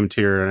premium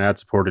tier, an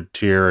ad-supported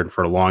tier, and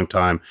for a long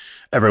time,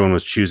 everyone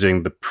was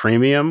choosing the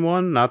premium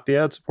one, not the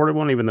ad-supported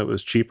one, even though it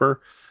was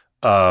cheaper.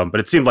 But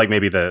it seemed like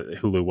maybe the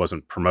Hulu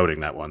wasn't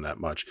promoting that one that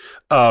much.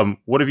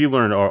 What have you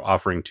learned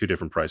offering two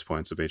different price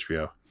points of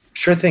HBO?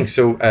 Sure thing.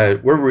 So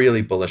we're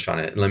really bullish on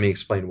it. And let me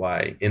explain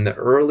why. In the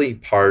early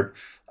part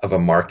of a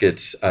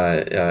market's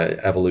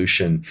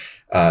evolution,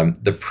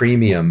 the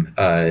premium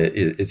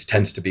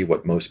tends to be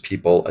what most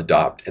people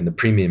adopt. And the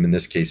premium in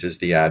this case is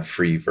the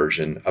ad-free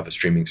version of a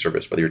streaming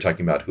service, whether you're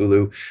talking about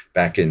Hulu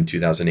back in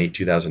 2008,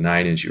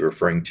 2009, as you were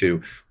referring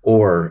to,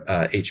 or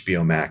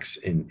HBO Max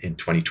in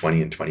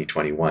 2020 and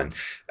 2021.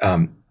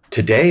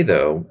 Today,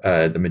 though,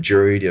 the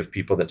majority of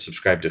people that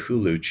subscribe to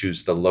Hulu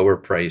choose the lower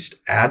priced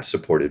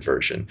ad-supported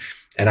version.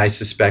 And I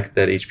suspect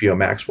that HBO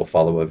Max will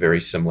follow a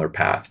very similar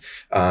path.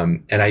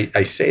 And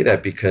I say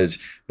that because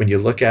when you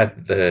look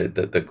at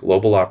the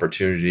global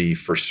opportunity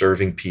for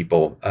serving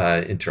people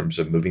in terms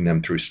of moving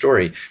them through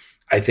story,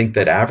 I think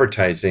that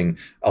advertising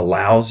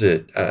allows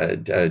it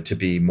to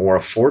be more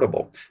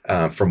affordable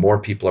for more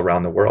people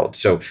around the world.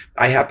 So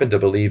I happen to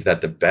believe that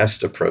the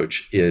best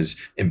approach is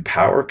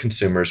empower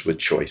consumers with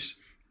choice.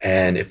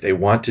 And if they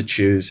want to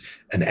choose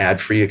an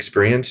ad-free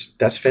experience,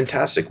 that's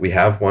fantastic. We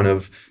have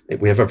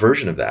a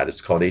version of that.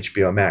 It's called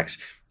HBO Max.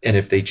 And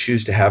if they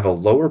choose to have a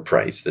lower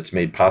price that's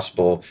made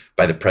possible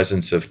by the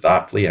presence of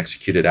thoughtfully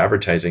executed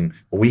advertising,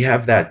 well, we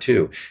have that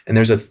too. And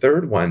there's a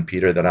third one,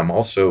 Peter, that I'm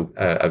also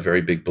a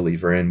very big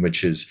believer in,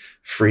 which is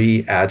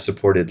free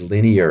ad-supported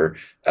linear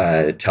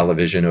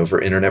television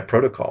over internet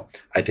protocol.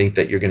 I think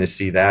that you're going to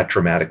see that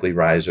dramatically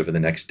rise over the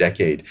next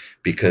decade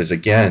because,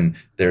 again,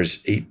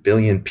 there's 8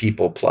 billion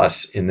people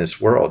plus in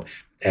this world.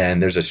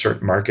 And there's a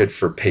certain market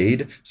for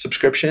paid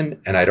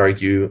subscription. And I'd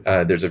argue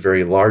there's a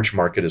very large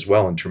market as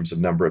well in terms of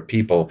number of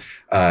people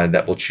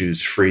that will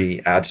choose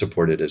free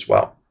ad-supported as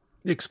well.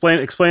 Explain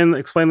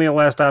the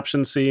last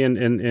option, C,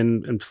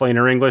 in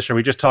plainer English. Are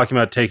we just talking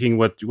about taking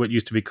what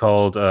used to be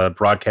called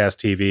broadcast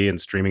TV and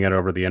streaming it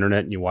over the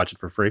internet and you watch it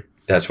for free?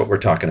 That's what we're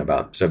talking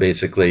about. So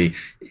basically,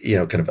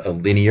 kind of a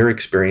linear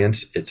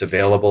experience. It's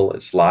available.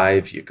 It's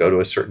live. You go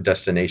to a certain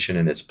destination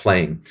and it's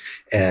playing.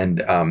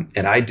 And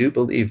I do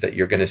believe that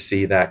you're going to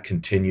see that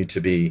continue to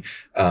be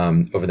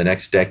over the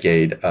next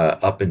decade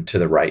up and to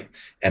the right.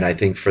 And I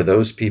think for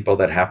those people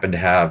that happen to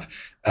have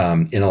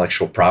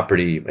intellectual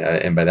property,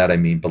 and by that I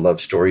mean beloved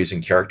stories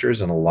and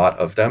characters, and a lot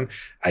of them,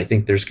 I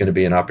think there's going to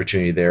be an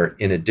opportunity there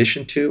in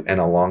addition to and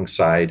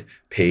alongside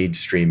paid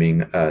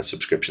streaming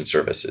subscription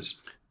services.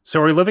 So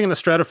are we living in a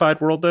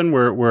stratified world then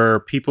where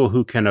people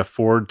who can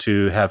afford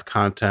to have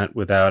content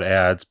without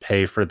ads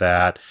pay for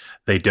that?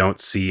 They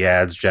don't see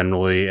ads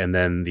generally, and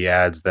then the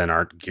ads then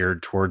aren't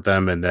geared toward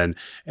them. And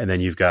then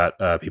you've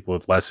got people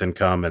with less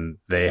income and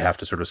they have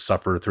to sort of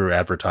suffer through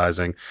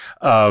advertising.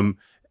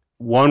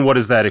 One, what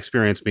does that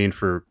experience mean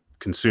for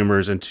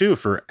consumers? And two,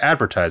 for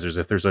advertisers,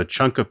 if there's a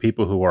chunk of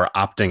people who are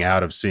opting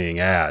out of seeing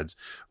ads,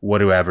 what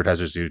do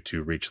advertisers do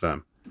to reach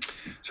them?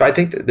 So I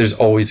think that there's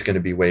always going to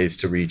be ways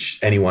to reach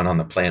anyone on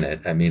the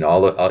planet. I mean,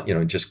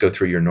 just go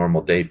through your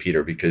normal day,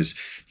 Peter, because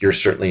you're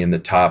certainly in the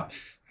top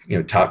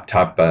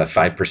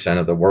 5%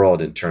 of the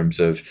world in terms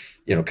of,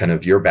 kind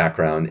of your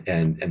background,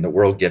 and the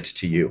world gets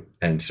to you.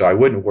 And so I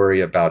wouldn't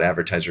worry about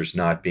advertisers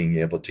not being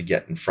able to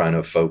get in front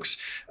of folks.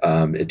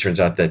 It turns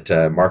out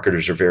that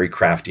marketers are very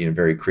crafty and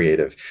very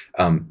creative.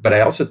 But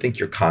I also think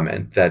your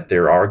comment that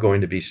there are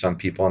going to be some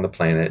people on the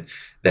planet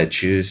that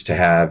choose to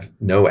have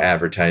no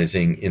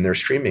advertising in their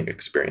streaming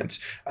experience.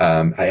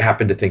 I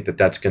happen to think that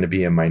that's going to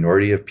be a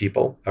minority of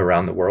people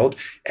around the world,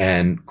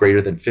 and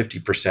greater than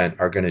 50%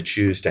 are going to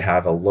choose to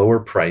have a lower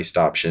priced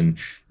option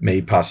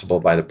made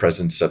possible by the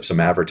presence of some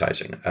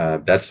advertising.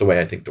 That's the way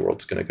I think the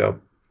world's going to go.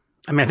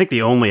 I mean, I think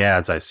the only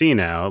ads I see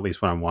now, at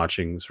least when I'm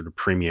watching sort of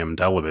premium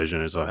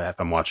television, is if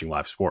I'm watching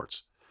live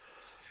sports.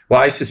 Well,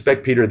 I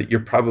suspect, Peter, that you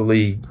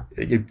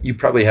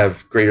probably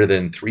have greater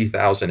than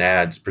 3,000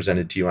 ads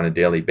presented to you on a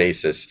daily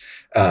basis.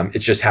 It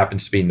just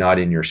happens to be not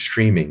in your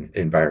streaming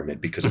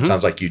environment because it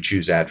sounds like you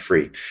choose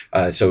ad-free.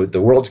 So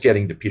the world's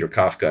getting to Peter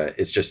Kafka.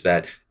 It's just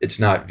that it's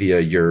not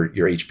via your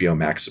HBO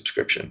Max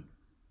subscription.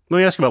 Let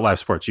me ask you about live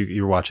sports.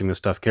 You're watching this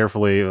stuff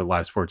carefully.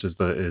 Live sports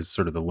is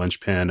sort of the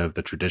linchpin of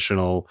the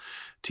traditional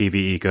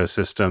TV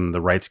ecosystem.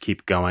 The rights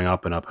keep going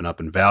up and up and up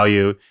in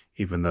value,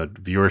 even the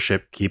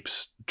viewership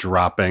keeps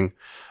dropping.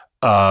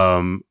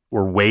 We're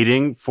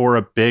waiting for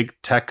a big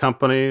tech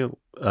company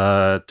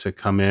to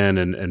come in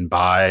and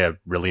buy a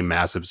really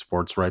massive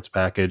sports rights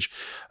package.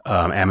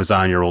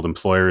 Amazon, your old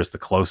employer, is the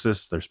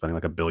closest. They're spending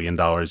like $1 billion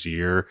a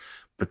year,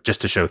 but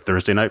just to show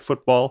Thursday Night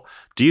Football.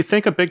 Do you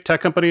think a big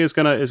tech company is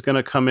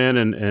gonna come in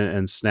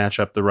and snatch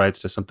up the rights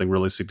to something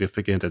really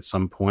significant at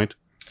some point?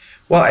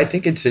 Well, I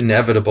think it's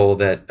inevitable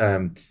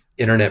that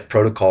internet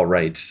protocol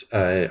rights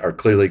are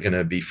clearly going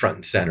to be front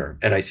and center.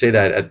 And I say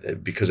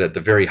that because at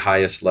the very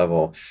highest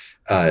level,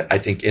 I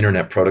think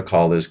internet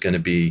protocol is going to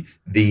be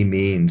the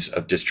means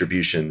of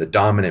distribution, the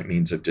dominant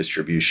means of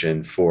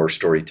distribution for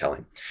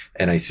storytelling.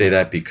 And I say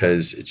that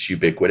because it's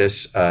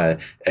ubiquitous.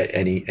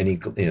 Any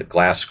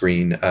glass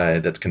screen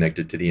that's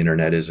connected to the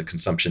internet is a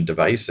consumption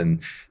device,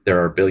 and there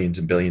are billions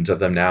and billions of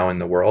them now in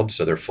the world.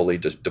 So they're fully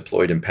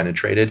deployed and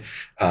penetrated.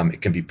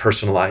 It can be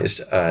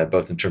personalized,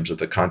 both in terms of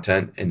the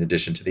content in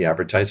addition to the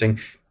advertising.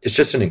 It's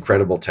just an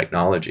incredible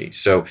technology.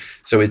 So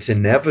it's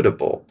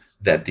inevitable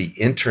that the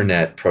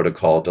internet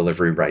protocol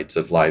delivery rights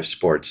of live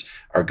sports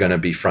are going to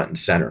be front and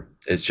center.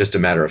 It's just a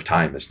matter of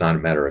time. It's not a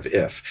matter of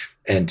if.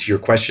 And to your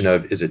question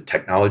of, is it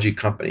technology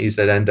companies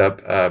that end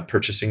up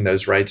purchasing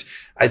those rights?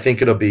 I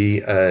think it'll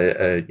be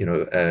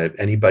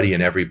anybody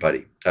and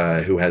everybody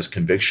who has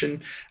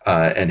conviction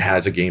and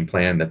has a game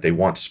plan that they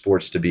want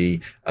sports to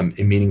be a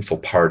meaningful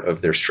part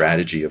of their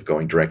strategy of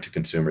going direct to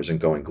consumers and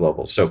going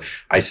global. So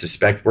I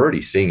suspect we're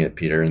already seeing it,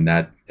 Peter, and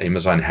that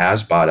Amazon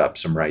has bought up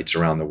some rights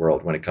around the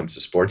world when it comes to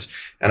sports.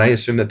 And I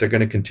assume that they're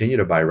going to continue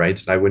to buy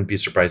rights. And I wouldn't be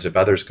surprised if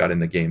others got in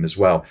the game as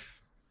well.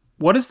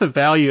 What is the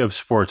value of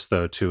sports,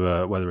 though,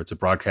 to whether it's a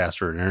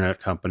broadcaster or an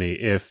internet company?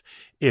 If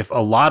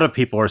a lot of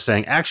people are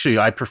saying, actually,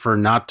 I prefer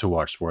not to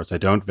watch sports, I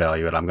don't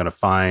value it, I'm going to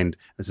find,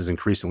 this is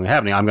increasingly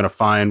happening, I'm going to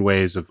find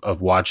ways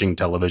of watching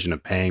television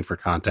and paying for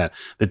content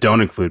that don't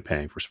include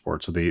paying for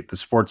sports. So the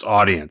sports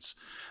audience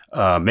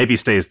maybe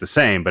stays the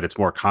same, but it's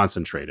more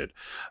concentrated.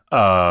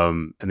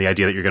 And the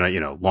idea that you're going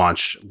to,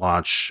 launch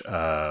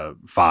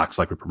Fox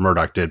like Rupert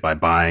Murdoch did by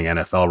buying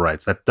NFL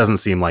rights, that doesn't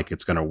seem like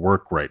it's going to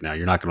work right now.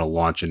 You're not going to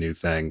launch a new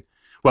thing.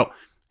 Well,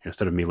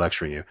 instead of me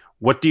lecturing you,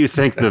 what do you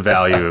think the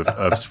value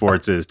of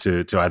sports is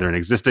to either an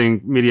existing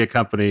media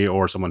company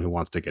or someone who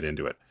wants to get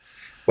into it?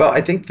 Well,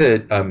 I think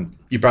that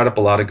you brought up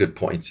a lot of good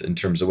points in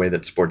terms of the way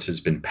that sports has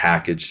been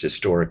packaged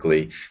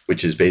historically,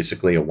 which is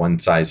basically a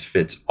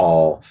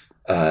one-size-fits-all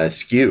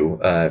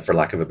SKU, for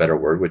lack of a better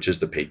word, which is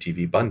the pay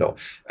TV bundle.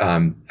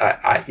 I'm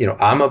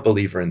a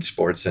believer in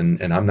sports,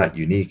 and I'm not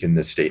unique in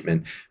this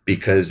statement,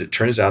 because it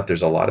turns out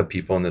there's a lot of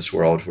people in this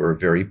world who are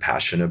very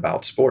passionate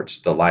about sports,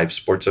 the live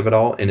sports of it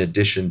all, in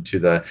addition to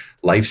the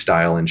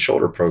lifestyle and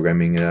shoulder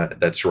programming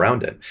that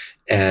surround it.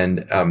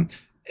 And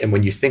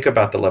when you think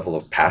about the level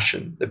of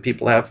passion that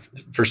people have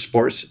for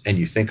sports, and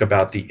you think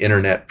about the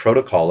internet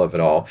protocol of it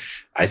all,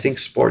 I think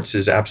sports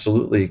is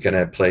absolutely going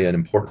to play an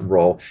important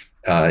role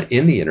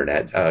in the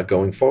internet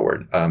going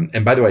forward.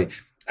 And by the way,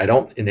 I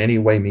don't in any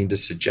way mean to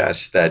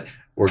suggest that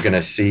we're going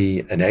to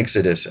see an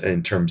exodus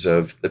in terms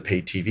of the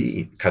pay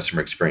TV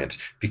customer experience,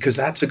 because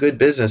that's a good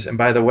business. And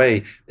by the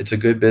way, it's a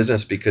good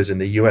business because in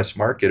the US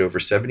market, over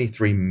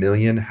 73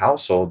 million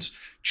households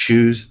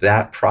choose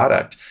that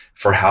product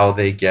for how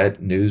they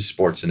get news,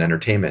 sports, and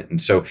entertainment. And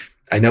so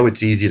I know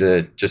it's easy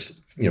to just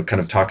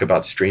kind of talk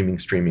about streaming.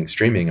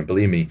 And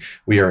believe me,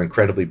 we are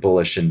incredibly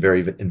bullish and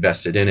very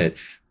invested in it.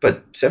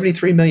 But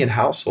 73 million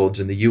households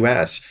in the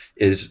US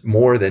is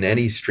more than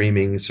any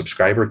streaming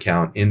subscriber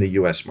count in the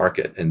US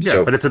market. And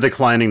yeah, but it's a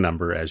declining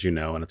number, as you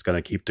know, and it's going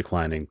to keep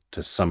declining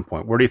to some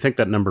point. Where do you think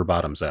that number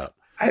bottoms out?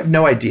 I have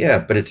no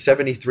idea, but at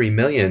 73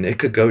 million, it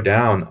could go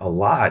down a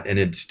lot and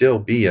it'd still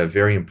be a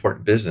very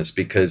important business,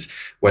 because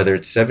whether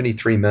it's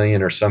 73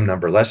 million or some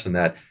number less than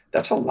that,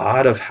 that's a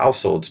lot of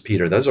households,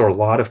 Peter. Those are a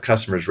lot of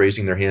customers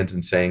raising their hands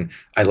and saying,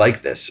 I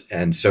like this.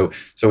 And so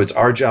it's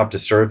our job to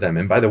serve them.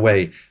 And by the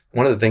way,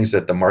 one of the things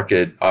that the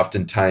market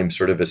oftentimes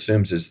sort of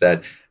assumes is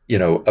that,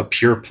 a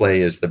pure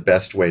play is the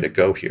best way to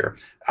go here.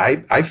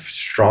 I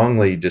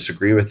strongly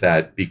disagree with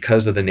that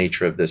because of the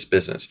nature of this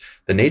business.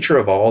 The nature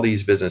of all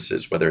these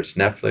businesses, whether it's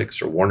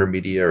Netflix or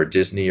WarnerMedia or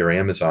Disney or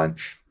Amazon,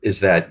 is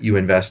that you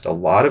invest a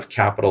lot of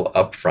capital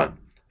upfront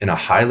in a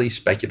highly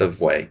speculative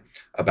way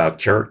about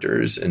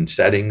characters and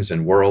settings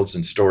and worlds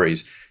and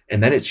stories.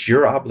 And then it's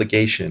your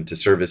obligation to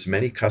serve as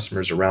many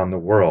customers around the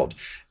world.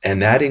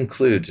 And that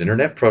includes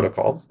internet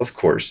protocol, of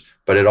course,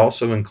 but it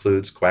also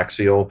includes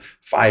coaxial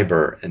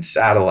fiber and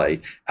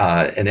satellite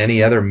and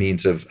any other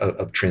means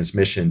of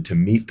transmission to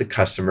meet the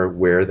customer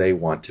where they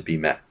want to be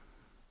met.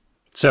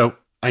 So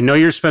I know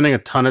you're spending a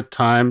ton of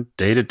time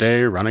day to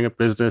day running a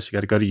business. You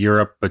got to go to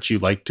Europe, but you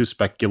like to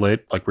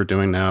speculate like we're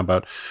doing now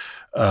about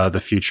the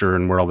future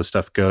and where all this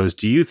stuff goes.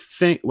 Do you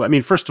think,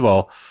 first of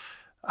all,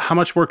 how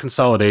much more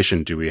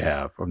consolidation do we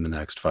have over the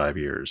next 5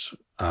 years?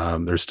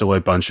 There's still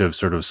a bunch of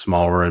sort of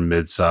smaller and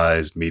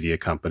mid-sized media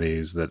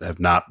companies that have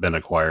not been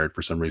acquired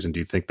for some reason. Do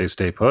you think they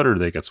stay put or do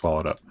they get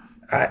swallowed up?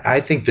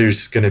 I think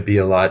there's going to be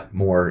a lot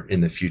more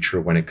in the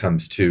future when it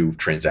comes to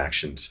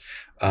transactions.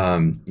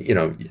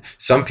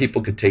 Some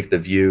people could take the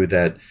view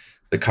that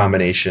the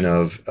combination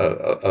of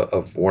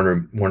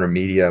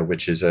WarnerMedia,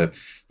 which is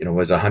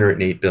was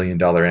 $108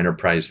 billion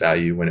enterprise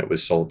value when it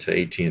was sold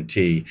to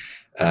AT&T,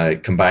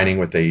 combining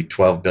with a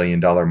 $12 billion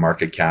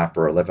market cap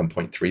or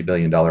 $11.3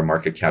 billion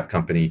market cap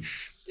company,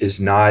 is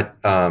not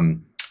as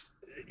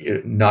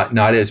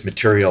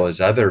material as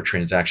other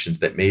transactions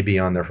that may be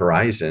on the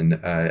horizon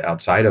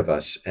outside of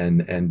us.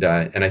 And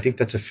I think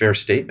that's a fair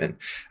statement.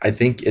 I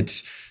think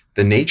it's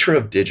the nature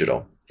of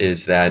digital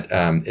is that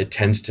it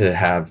tends to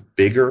have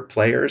bigger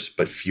players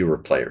but fewer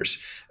players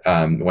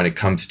when it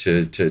comes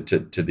to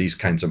these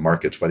kinds of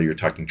markets, whether you're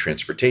talking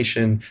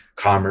transportation,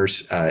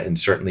 commerce, and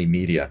certainly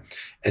media.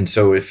 And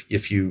so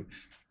if you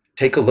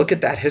take a look at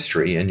that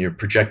history and you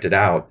project it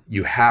out,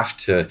 you have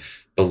to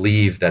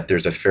believe that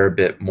there's a fair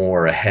bit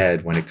more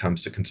ahead when it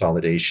comes to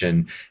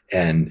consolidation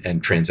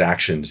and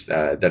transactions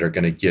that are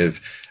going to give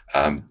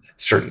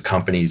certain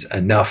companies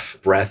enough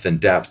breadth and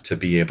depth to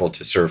be able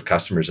to serve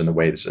customers in the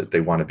ways that they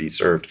want to be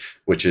served,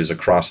 which is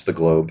across the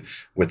globe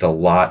with a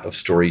lot of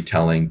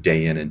storytelling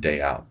day in and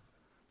day out.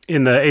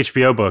 In the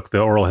HBO book,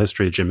 The Oral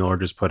History Jim Miller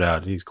just put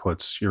out, he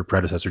quotes your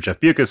predecessor, Jeff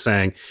Bewkes,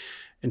 saying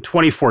in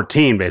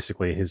 2014,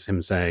 basically,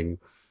 him saying,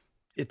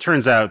 it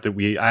turns out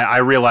that I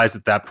realized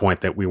at that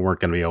point that we weren't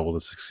going to be able to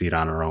succeed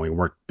on our own. We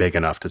weren't big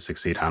enough to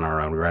succeed on our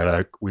own. We were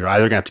either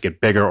going to have to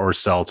get bigger or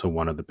sell to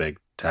one of the big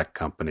tech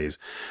companies.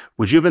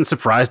 Would you have been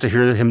surprised to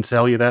hear him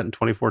tell you that in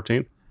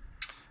 2014?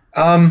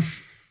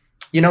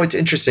 It's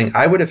interesting.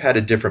 I would have had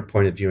a different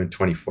point of view in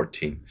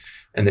 2014.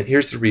 And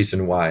here's the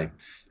reason why,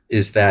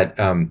 is that,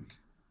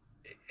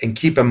 and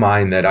keep in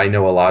mind that I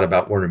know a lot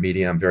about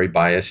WarnerMedia. I'm very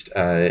biased,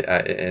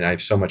 and I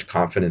have so much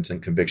confidence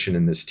and conviction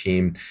in this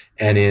team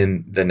and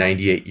in the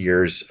 98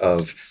 years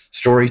of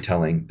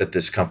storytelling that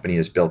this company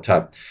has built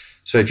up.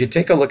 So if you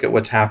take a look at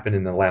what's happened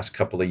in the last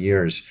couple of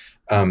years,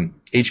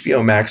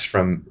 HBO Max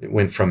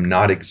went from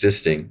not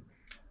existing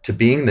to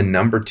being the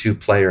number 2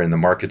 player in the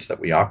markets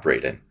that we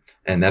operate in.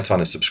 And that's on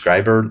a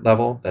subscriber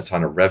level, that's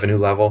on a revenue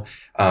level.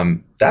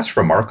 That's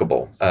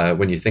remarkable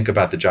when you think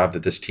about the job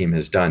that this team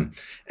has done.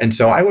 And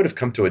so I would have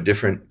come to a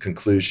different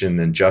conclusion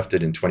than Jeff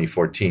did in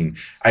 2014.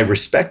 I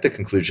respect the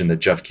conclusion that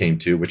Jeff came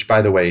to, which,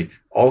 by the way,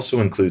 also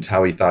includes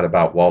how he thought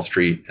about Wall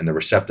Street and the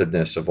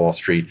receptiveness of Wall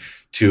Street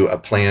to a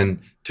plan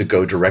to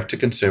go direct to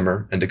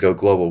consumer and to go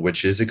global,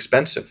 which is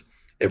expensive.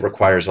 It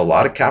requires a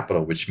lot of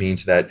capital, which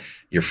means that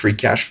your free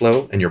cash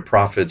flow and your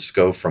profits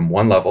go from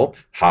one level,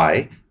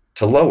 high,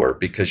 to lower,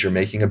 because you're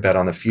making a bet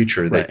on the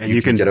future that and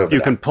you can get over.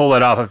 You can pull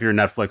it off if you're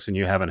Netflix and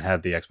you haven't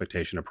had the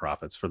expectation of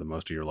profits for the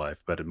most of your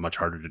life, but it's much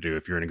harder to do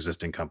if you're an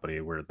existing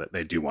company where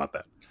they do want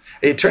that.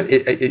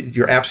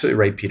 You're absolutely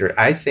right, Peter.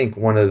 I think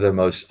one of the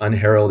most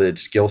unheralded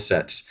skill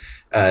sets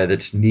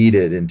that's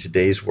needed in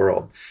today's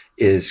world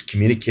is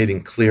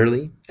communicating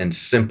clearly and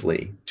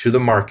simply to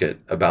the market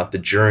about the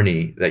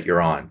journey that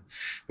you're on,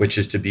 which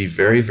is to be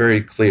very,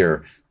 very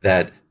clear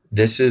that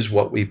this is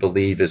what we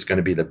believe is going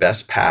to be the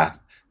best path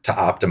to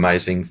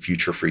optimizing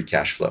future free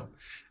cash flow.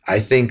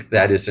 I think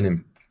that is an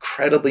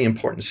incredibly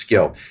important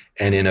skill.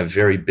 And in a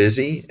very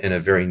busy and a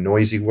very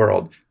noisy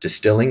world,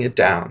 distilling it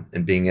down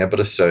and being able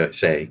to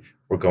say,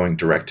 we're going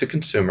direct to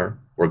consumer,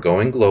 we're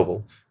going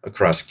global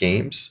across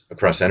games,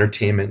 across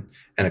entertainment,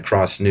 and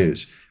across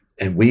news.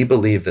 And we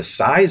believe the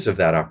size of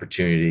that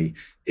opportunity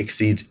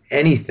exceeds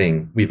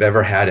anything we've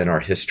ever had in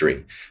our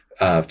history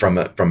from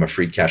a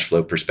free cash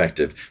flow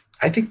perspective.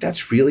 I think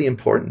that's really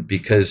important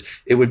because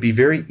it would be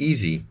very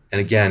easy,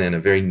 and again, in a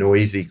very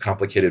noisy,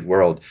 complicated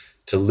world,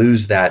 to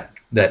lose that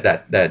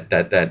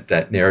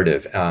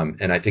narrative.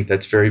 And I think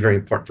that's very, very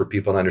important for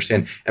people to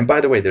understand. And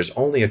by the way, there's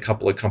only a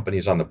couple of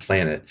companies on the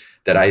planet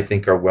that I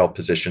think are well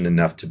positioned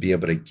enough to be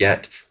able to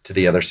get to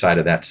the other side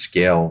of that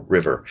scale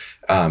river.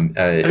 By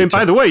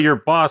the way,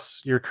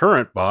 your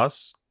current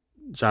boss,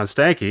 John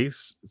Stankey,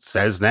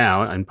 says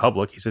now in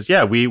public, he says,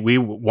 yeah, we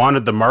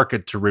wanted the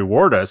market to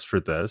reward us for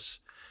this.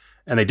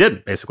 And they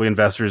didn't. Basically,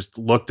 investors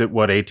looked at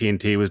what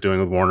AT&T was doing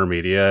with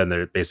WarnerMedia, and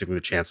they're basically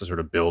the chance to sort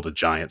of build a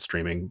giant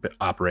streaming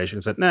operation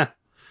and said, nah,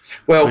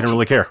 we don't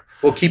really care.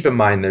 Well, keep in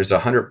mind, there's a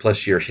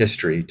 100+ year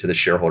history to the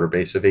shareholder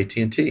base of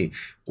AT&T,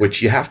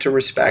 which you have to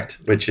respect,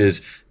 which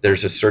is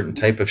there's a certain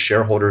type of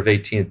shareholder of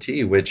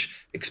AT&T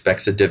which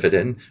expects a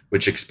dividend,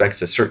 which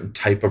expects a certain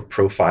type of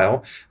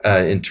profile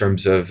in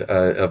terms of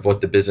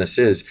what the business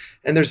is.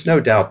 And there's no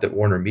doubt that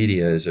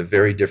WarnerMedia is a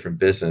very different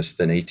business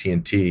than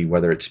AT&T,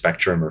 whether it's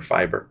Spectrum or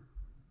fiber.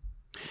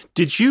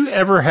 Did you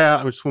ever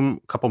have, just a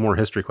couple more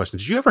history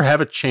questions, did you ever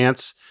have a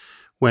chance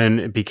when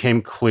it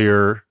became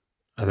clear,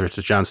 whether it's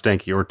to John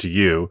Stankey or to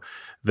you,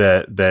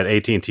 that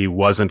AT&T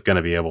wasn't going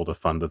to be able to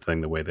fund the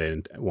thing the way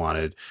they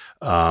wanted,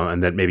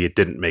 and that maybe it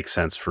didn't make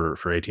sense for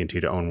AT&T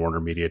to own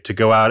WarnerMedia, to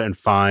go out and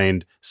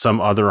find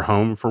some other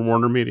home for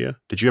WarnerMedia?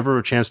 Did you ever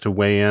have a chance to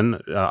weigh in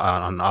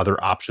on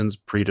other options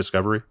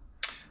pre-discovery?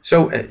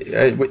 So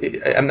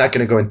I'm not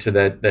going to go into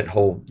that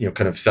whole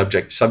kind of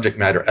subject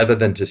matter, other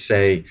than to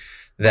say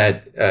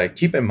that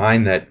keep in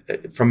mind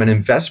that from an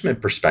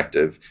investment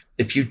perspective,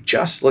 if you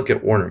just look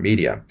at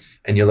WarnerMedia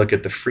and you look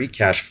at the free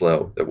cash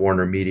flow that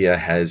WarnerMedia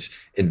has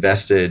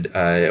invested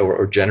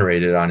or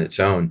generated on its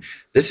own,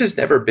 this has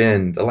never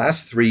been, the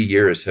last 3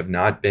 years have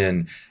not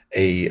been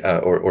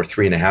or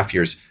 3.5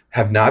 years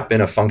have not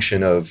been a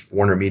function of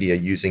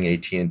WarnerMedia using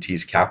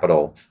AT&T's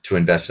capital to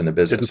invest in the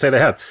business. Didn't say they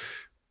had.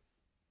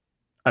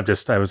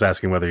 I was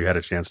asking whether you had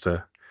a chance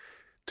to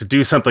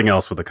do something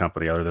else with the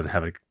company other than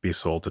have it be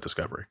sold to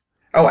Discovery.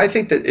 Oh, I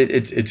think that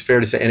it's fair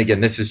to say, and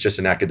again, this is just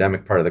an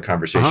academic part of the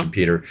conversation,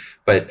 Peter.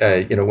 But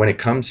when it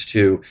comes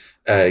to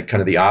kind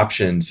of the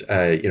options,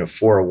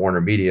 for a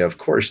WarnerMedia, of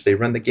course, they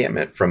run the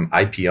gamut from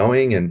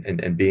IPOing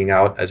and being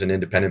out as an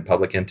independent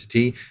public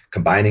entity,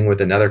 combining with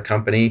another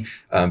company,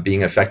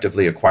 being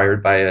effectively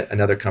acquired by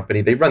another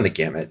company. They run the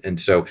gamut, and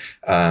so,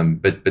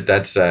 but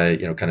that's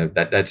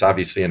that's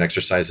obviously an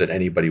exercise that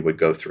anybody would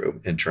go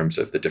through in terms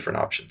of the different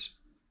options.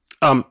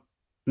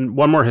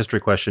 One more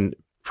history question.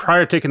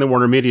 Prior to taking the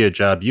WarnerMedia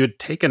job, you had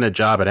taken a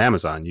job at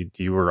Amazon.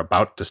 You were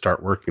about to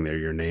start working there.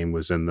 Your name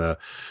was in the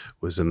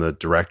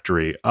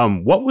directory.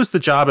 What was the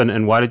job,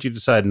 and why did you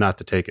decide not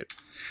to take it?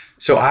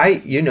 So I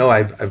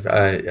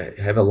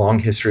have a long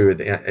history with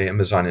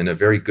Amazon, and a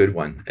very good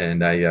one,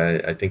 and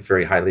I think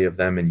very highly of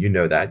them. And you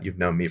know that you've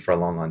known me for a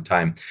long, long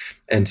time,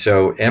 and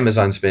so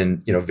Amazon's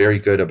been very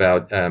good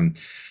about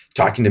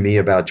talking to me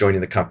about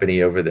joining the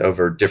company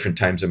over different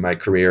times in my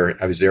career.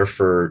 I was there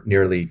for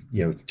nearly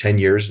 10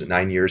 years,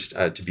 9 years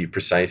to be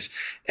precise,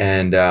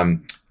 and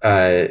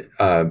but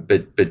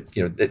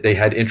they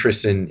had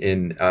interest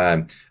in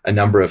a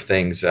number of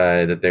things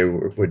that they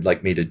would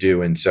like me to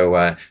do, and so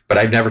but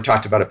I've never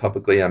talked about it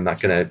publicly. I'm not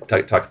going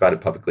to talk about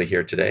it publicly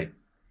here today.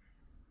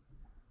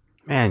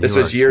 Man, this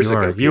was years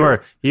ago.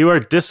 You are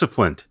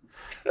disciplined.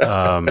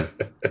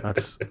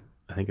 That's,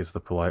 I think, is the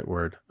polite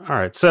word. All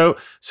right. So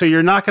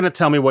you're not going to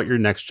tell me what your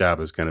next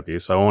job is going to be,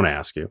 so I won't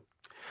ask you.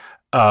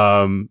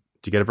 Do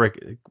you get a break?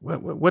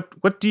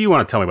 What do you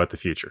want to tell me about the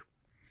future?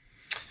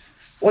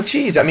 Well,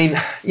 geez, I mean,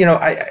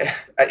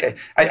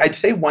 I'd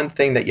say one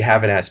thing that you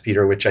haven't asked,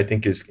 Peter, which I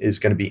think is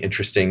going to be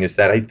interesting, is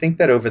that I think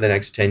that over the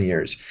next 10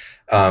 years,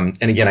 and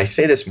again, I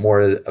say this more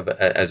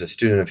as a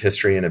student of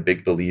history and a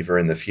big believer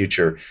in the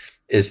future,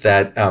 is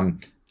that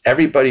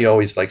everybody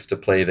always likes to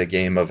play the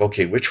game of,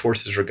 okay, which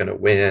horses are going to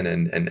win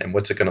and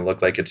what's it going to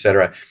look like, et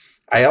cetera.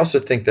 I also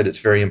think that it's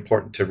very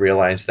important to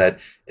realize that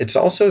it's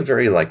also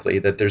very likely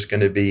that there's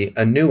going to be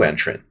a new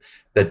entrant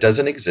that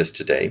doesn't exist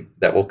today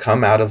that will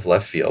come out of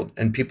left field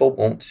and people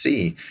won't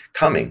see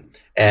coming.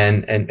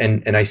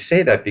 And I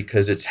say that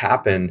because it's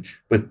happened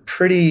with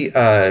pretty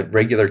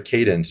regular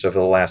cadence over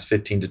the last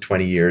 15 to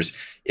 20 years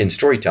in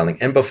storytelling,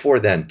 and before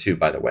then too,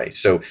 by the way.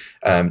 So,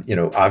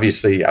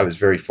 obviously I was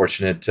very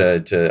fortunate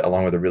to,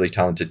 along with a really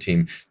talented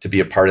team, to be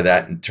a part of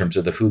that in terms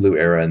of the Hulu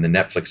era and the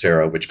Netflix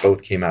era, which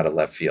both came out of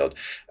left field.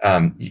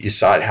 You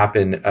saw it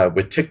happen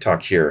with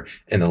TikTok here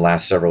in the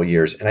last several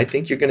years. And I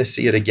think you're going to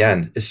see it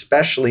again,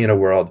 especially in a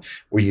world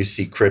where you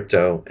see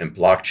crypto and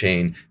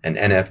blockchain and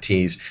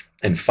NFTs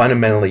and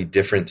fundamentally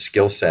different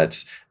skill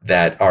sets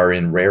that are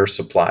in rare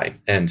supply.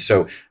 And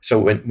so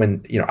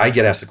when I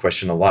get asked the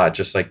question a lot,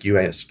 just like you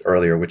asked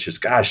earlier, which is,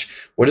 gosh,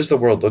 what does the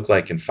world look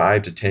like in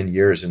 5 to 10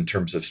 years in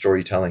terms of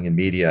storytelling and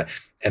media?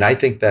 And I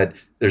think that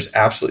there's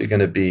absolutely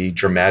going to be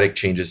dramatic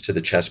changes to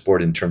the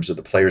chessboard in terms of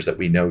the players that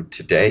we know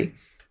today.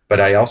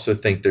 But I also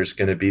think there's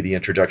going to be the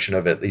introduction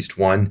of at least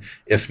one,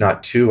 if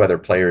not two other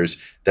players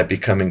that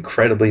become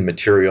incredibly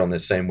material in the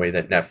same way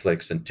that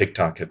Netflix and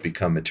TikTok have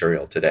become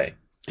material today.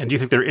 And do you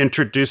think they're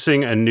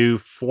introducing a new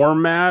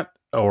format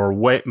or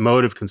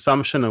mode of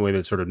consumption, the way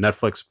that sort of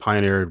Netflix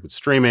pioneered with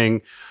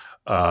streaming?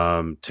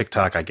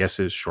 TikTok, I guess,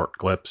 is short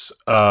clips.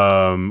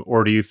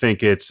 Or do you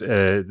think it's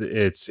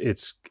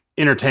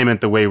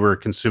entertainment the way we're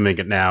consuming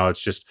it now? It's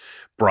just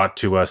brought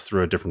to us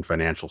through a different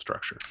financial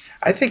structure.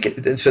 I think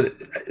so.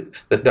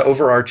 The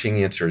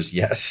overarching answer is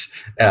yes.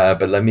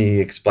 But let me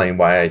explain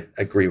why I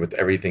agree with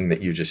everything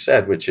that you just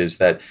said, which is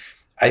that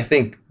I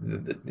think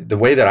the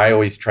way that I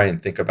always try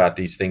and think about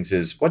these things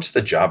is, what's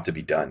the job to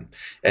be done?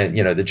 And,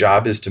 the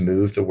job is to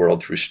move the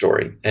world through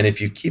story. And if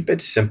you keep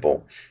it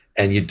simple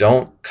and you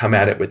don't come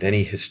at it with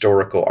any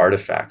historical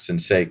artifacts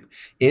and say,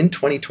 in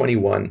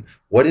 2021,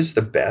 what is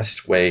the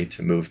best way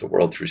to move the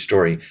world through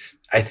story?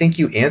 I think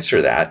you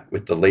answer that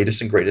with the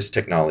latest and greatest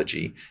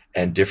technology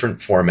and different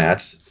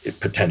formats,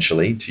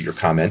 potentially, to your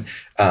comment,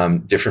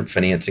 different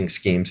financing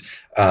schemes.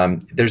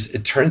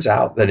 It turns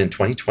out that in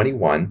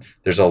 2021,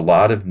 there's a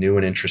lot of new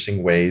and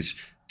interesting ways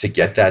to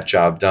get that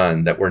job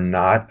done that were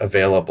not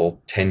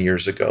available 10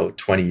 years ago,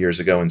 20 years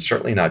ago, and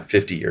certainly not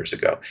 50 years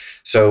ago.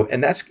 So,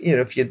 and that's,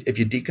 if you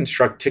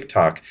deconstruct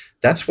TikTok,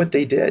 that's what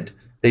they did.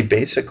 They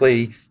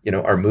basically,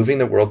 are moving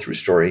the world through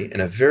story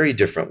in a very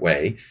different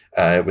way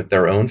with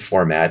their own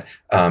format,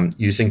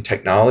 using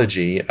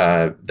technology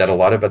that a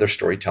lot of other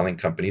storytelling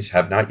companies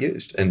have not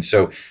used. And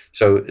so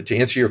to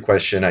answer your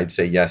question, I'd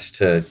say yes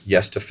to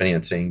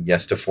financing,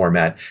 yes to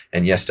format,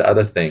 and yes to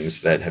other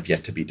things that have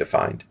yet to be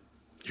defined.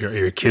 Are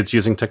your kids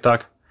using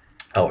TikTok?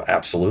 Oh,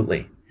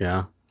 absolutely.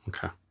 Yeah.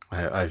 Okay.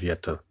 I've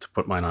yet to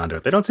put mine onto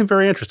it. They don't seem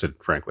very interested,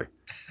 frankly.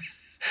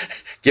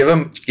 Give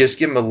them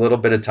a little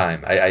bit of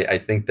time. I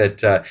think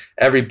that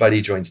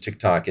everybody joins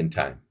TikTok in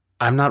time.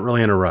 I'm not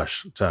really in a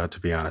rush, to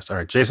be honest. All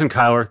right, Jason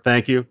Kilar,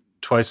 thank you.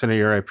 Twice in a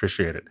year, I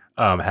appreciate it.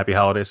 Happy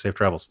holidays, safe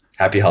travels.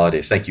 Happy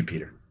holidays. Thank you,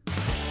 Peter.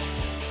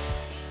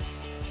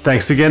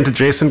 Thanks again to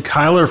Jason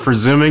Kilar for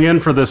zooming in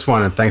for this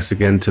one. And thanks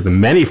again to the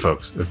many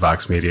folks at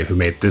Vox Media who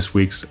made this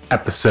week's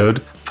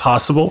episode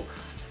possible.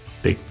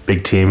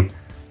 Big team.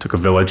 Took a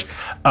village.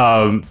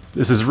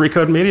 This is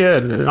Recode Media,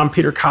 and I'm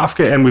Peter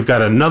Kafka, and we've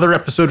got another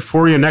episode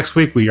for you next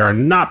week. We are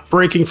not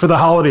breaking for the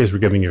holidays. We're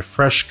giving you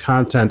fresh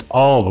content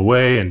all the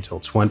way until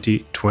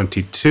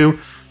 2022.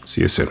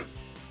 See you soon.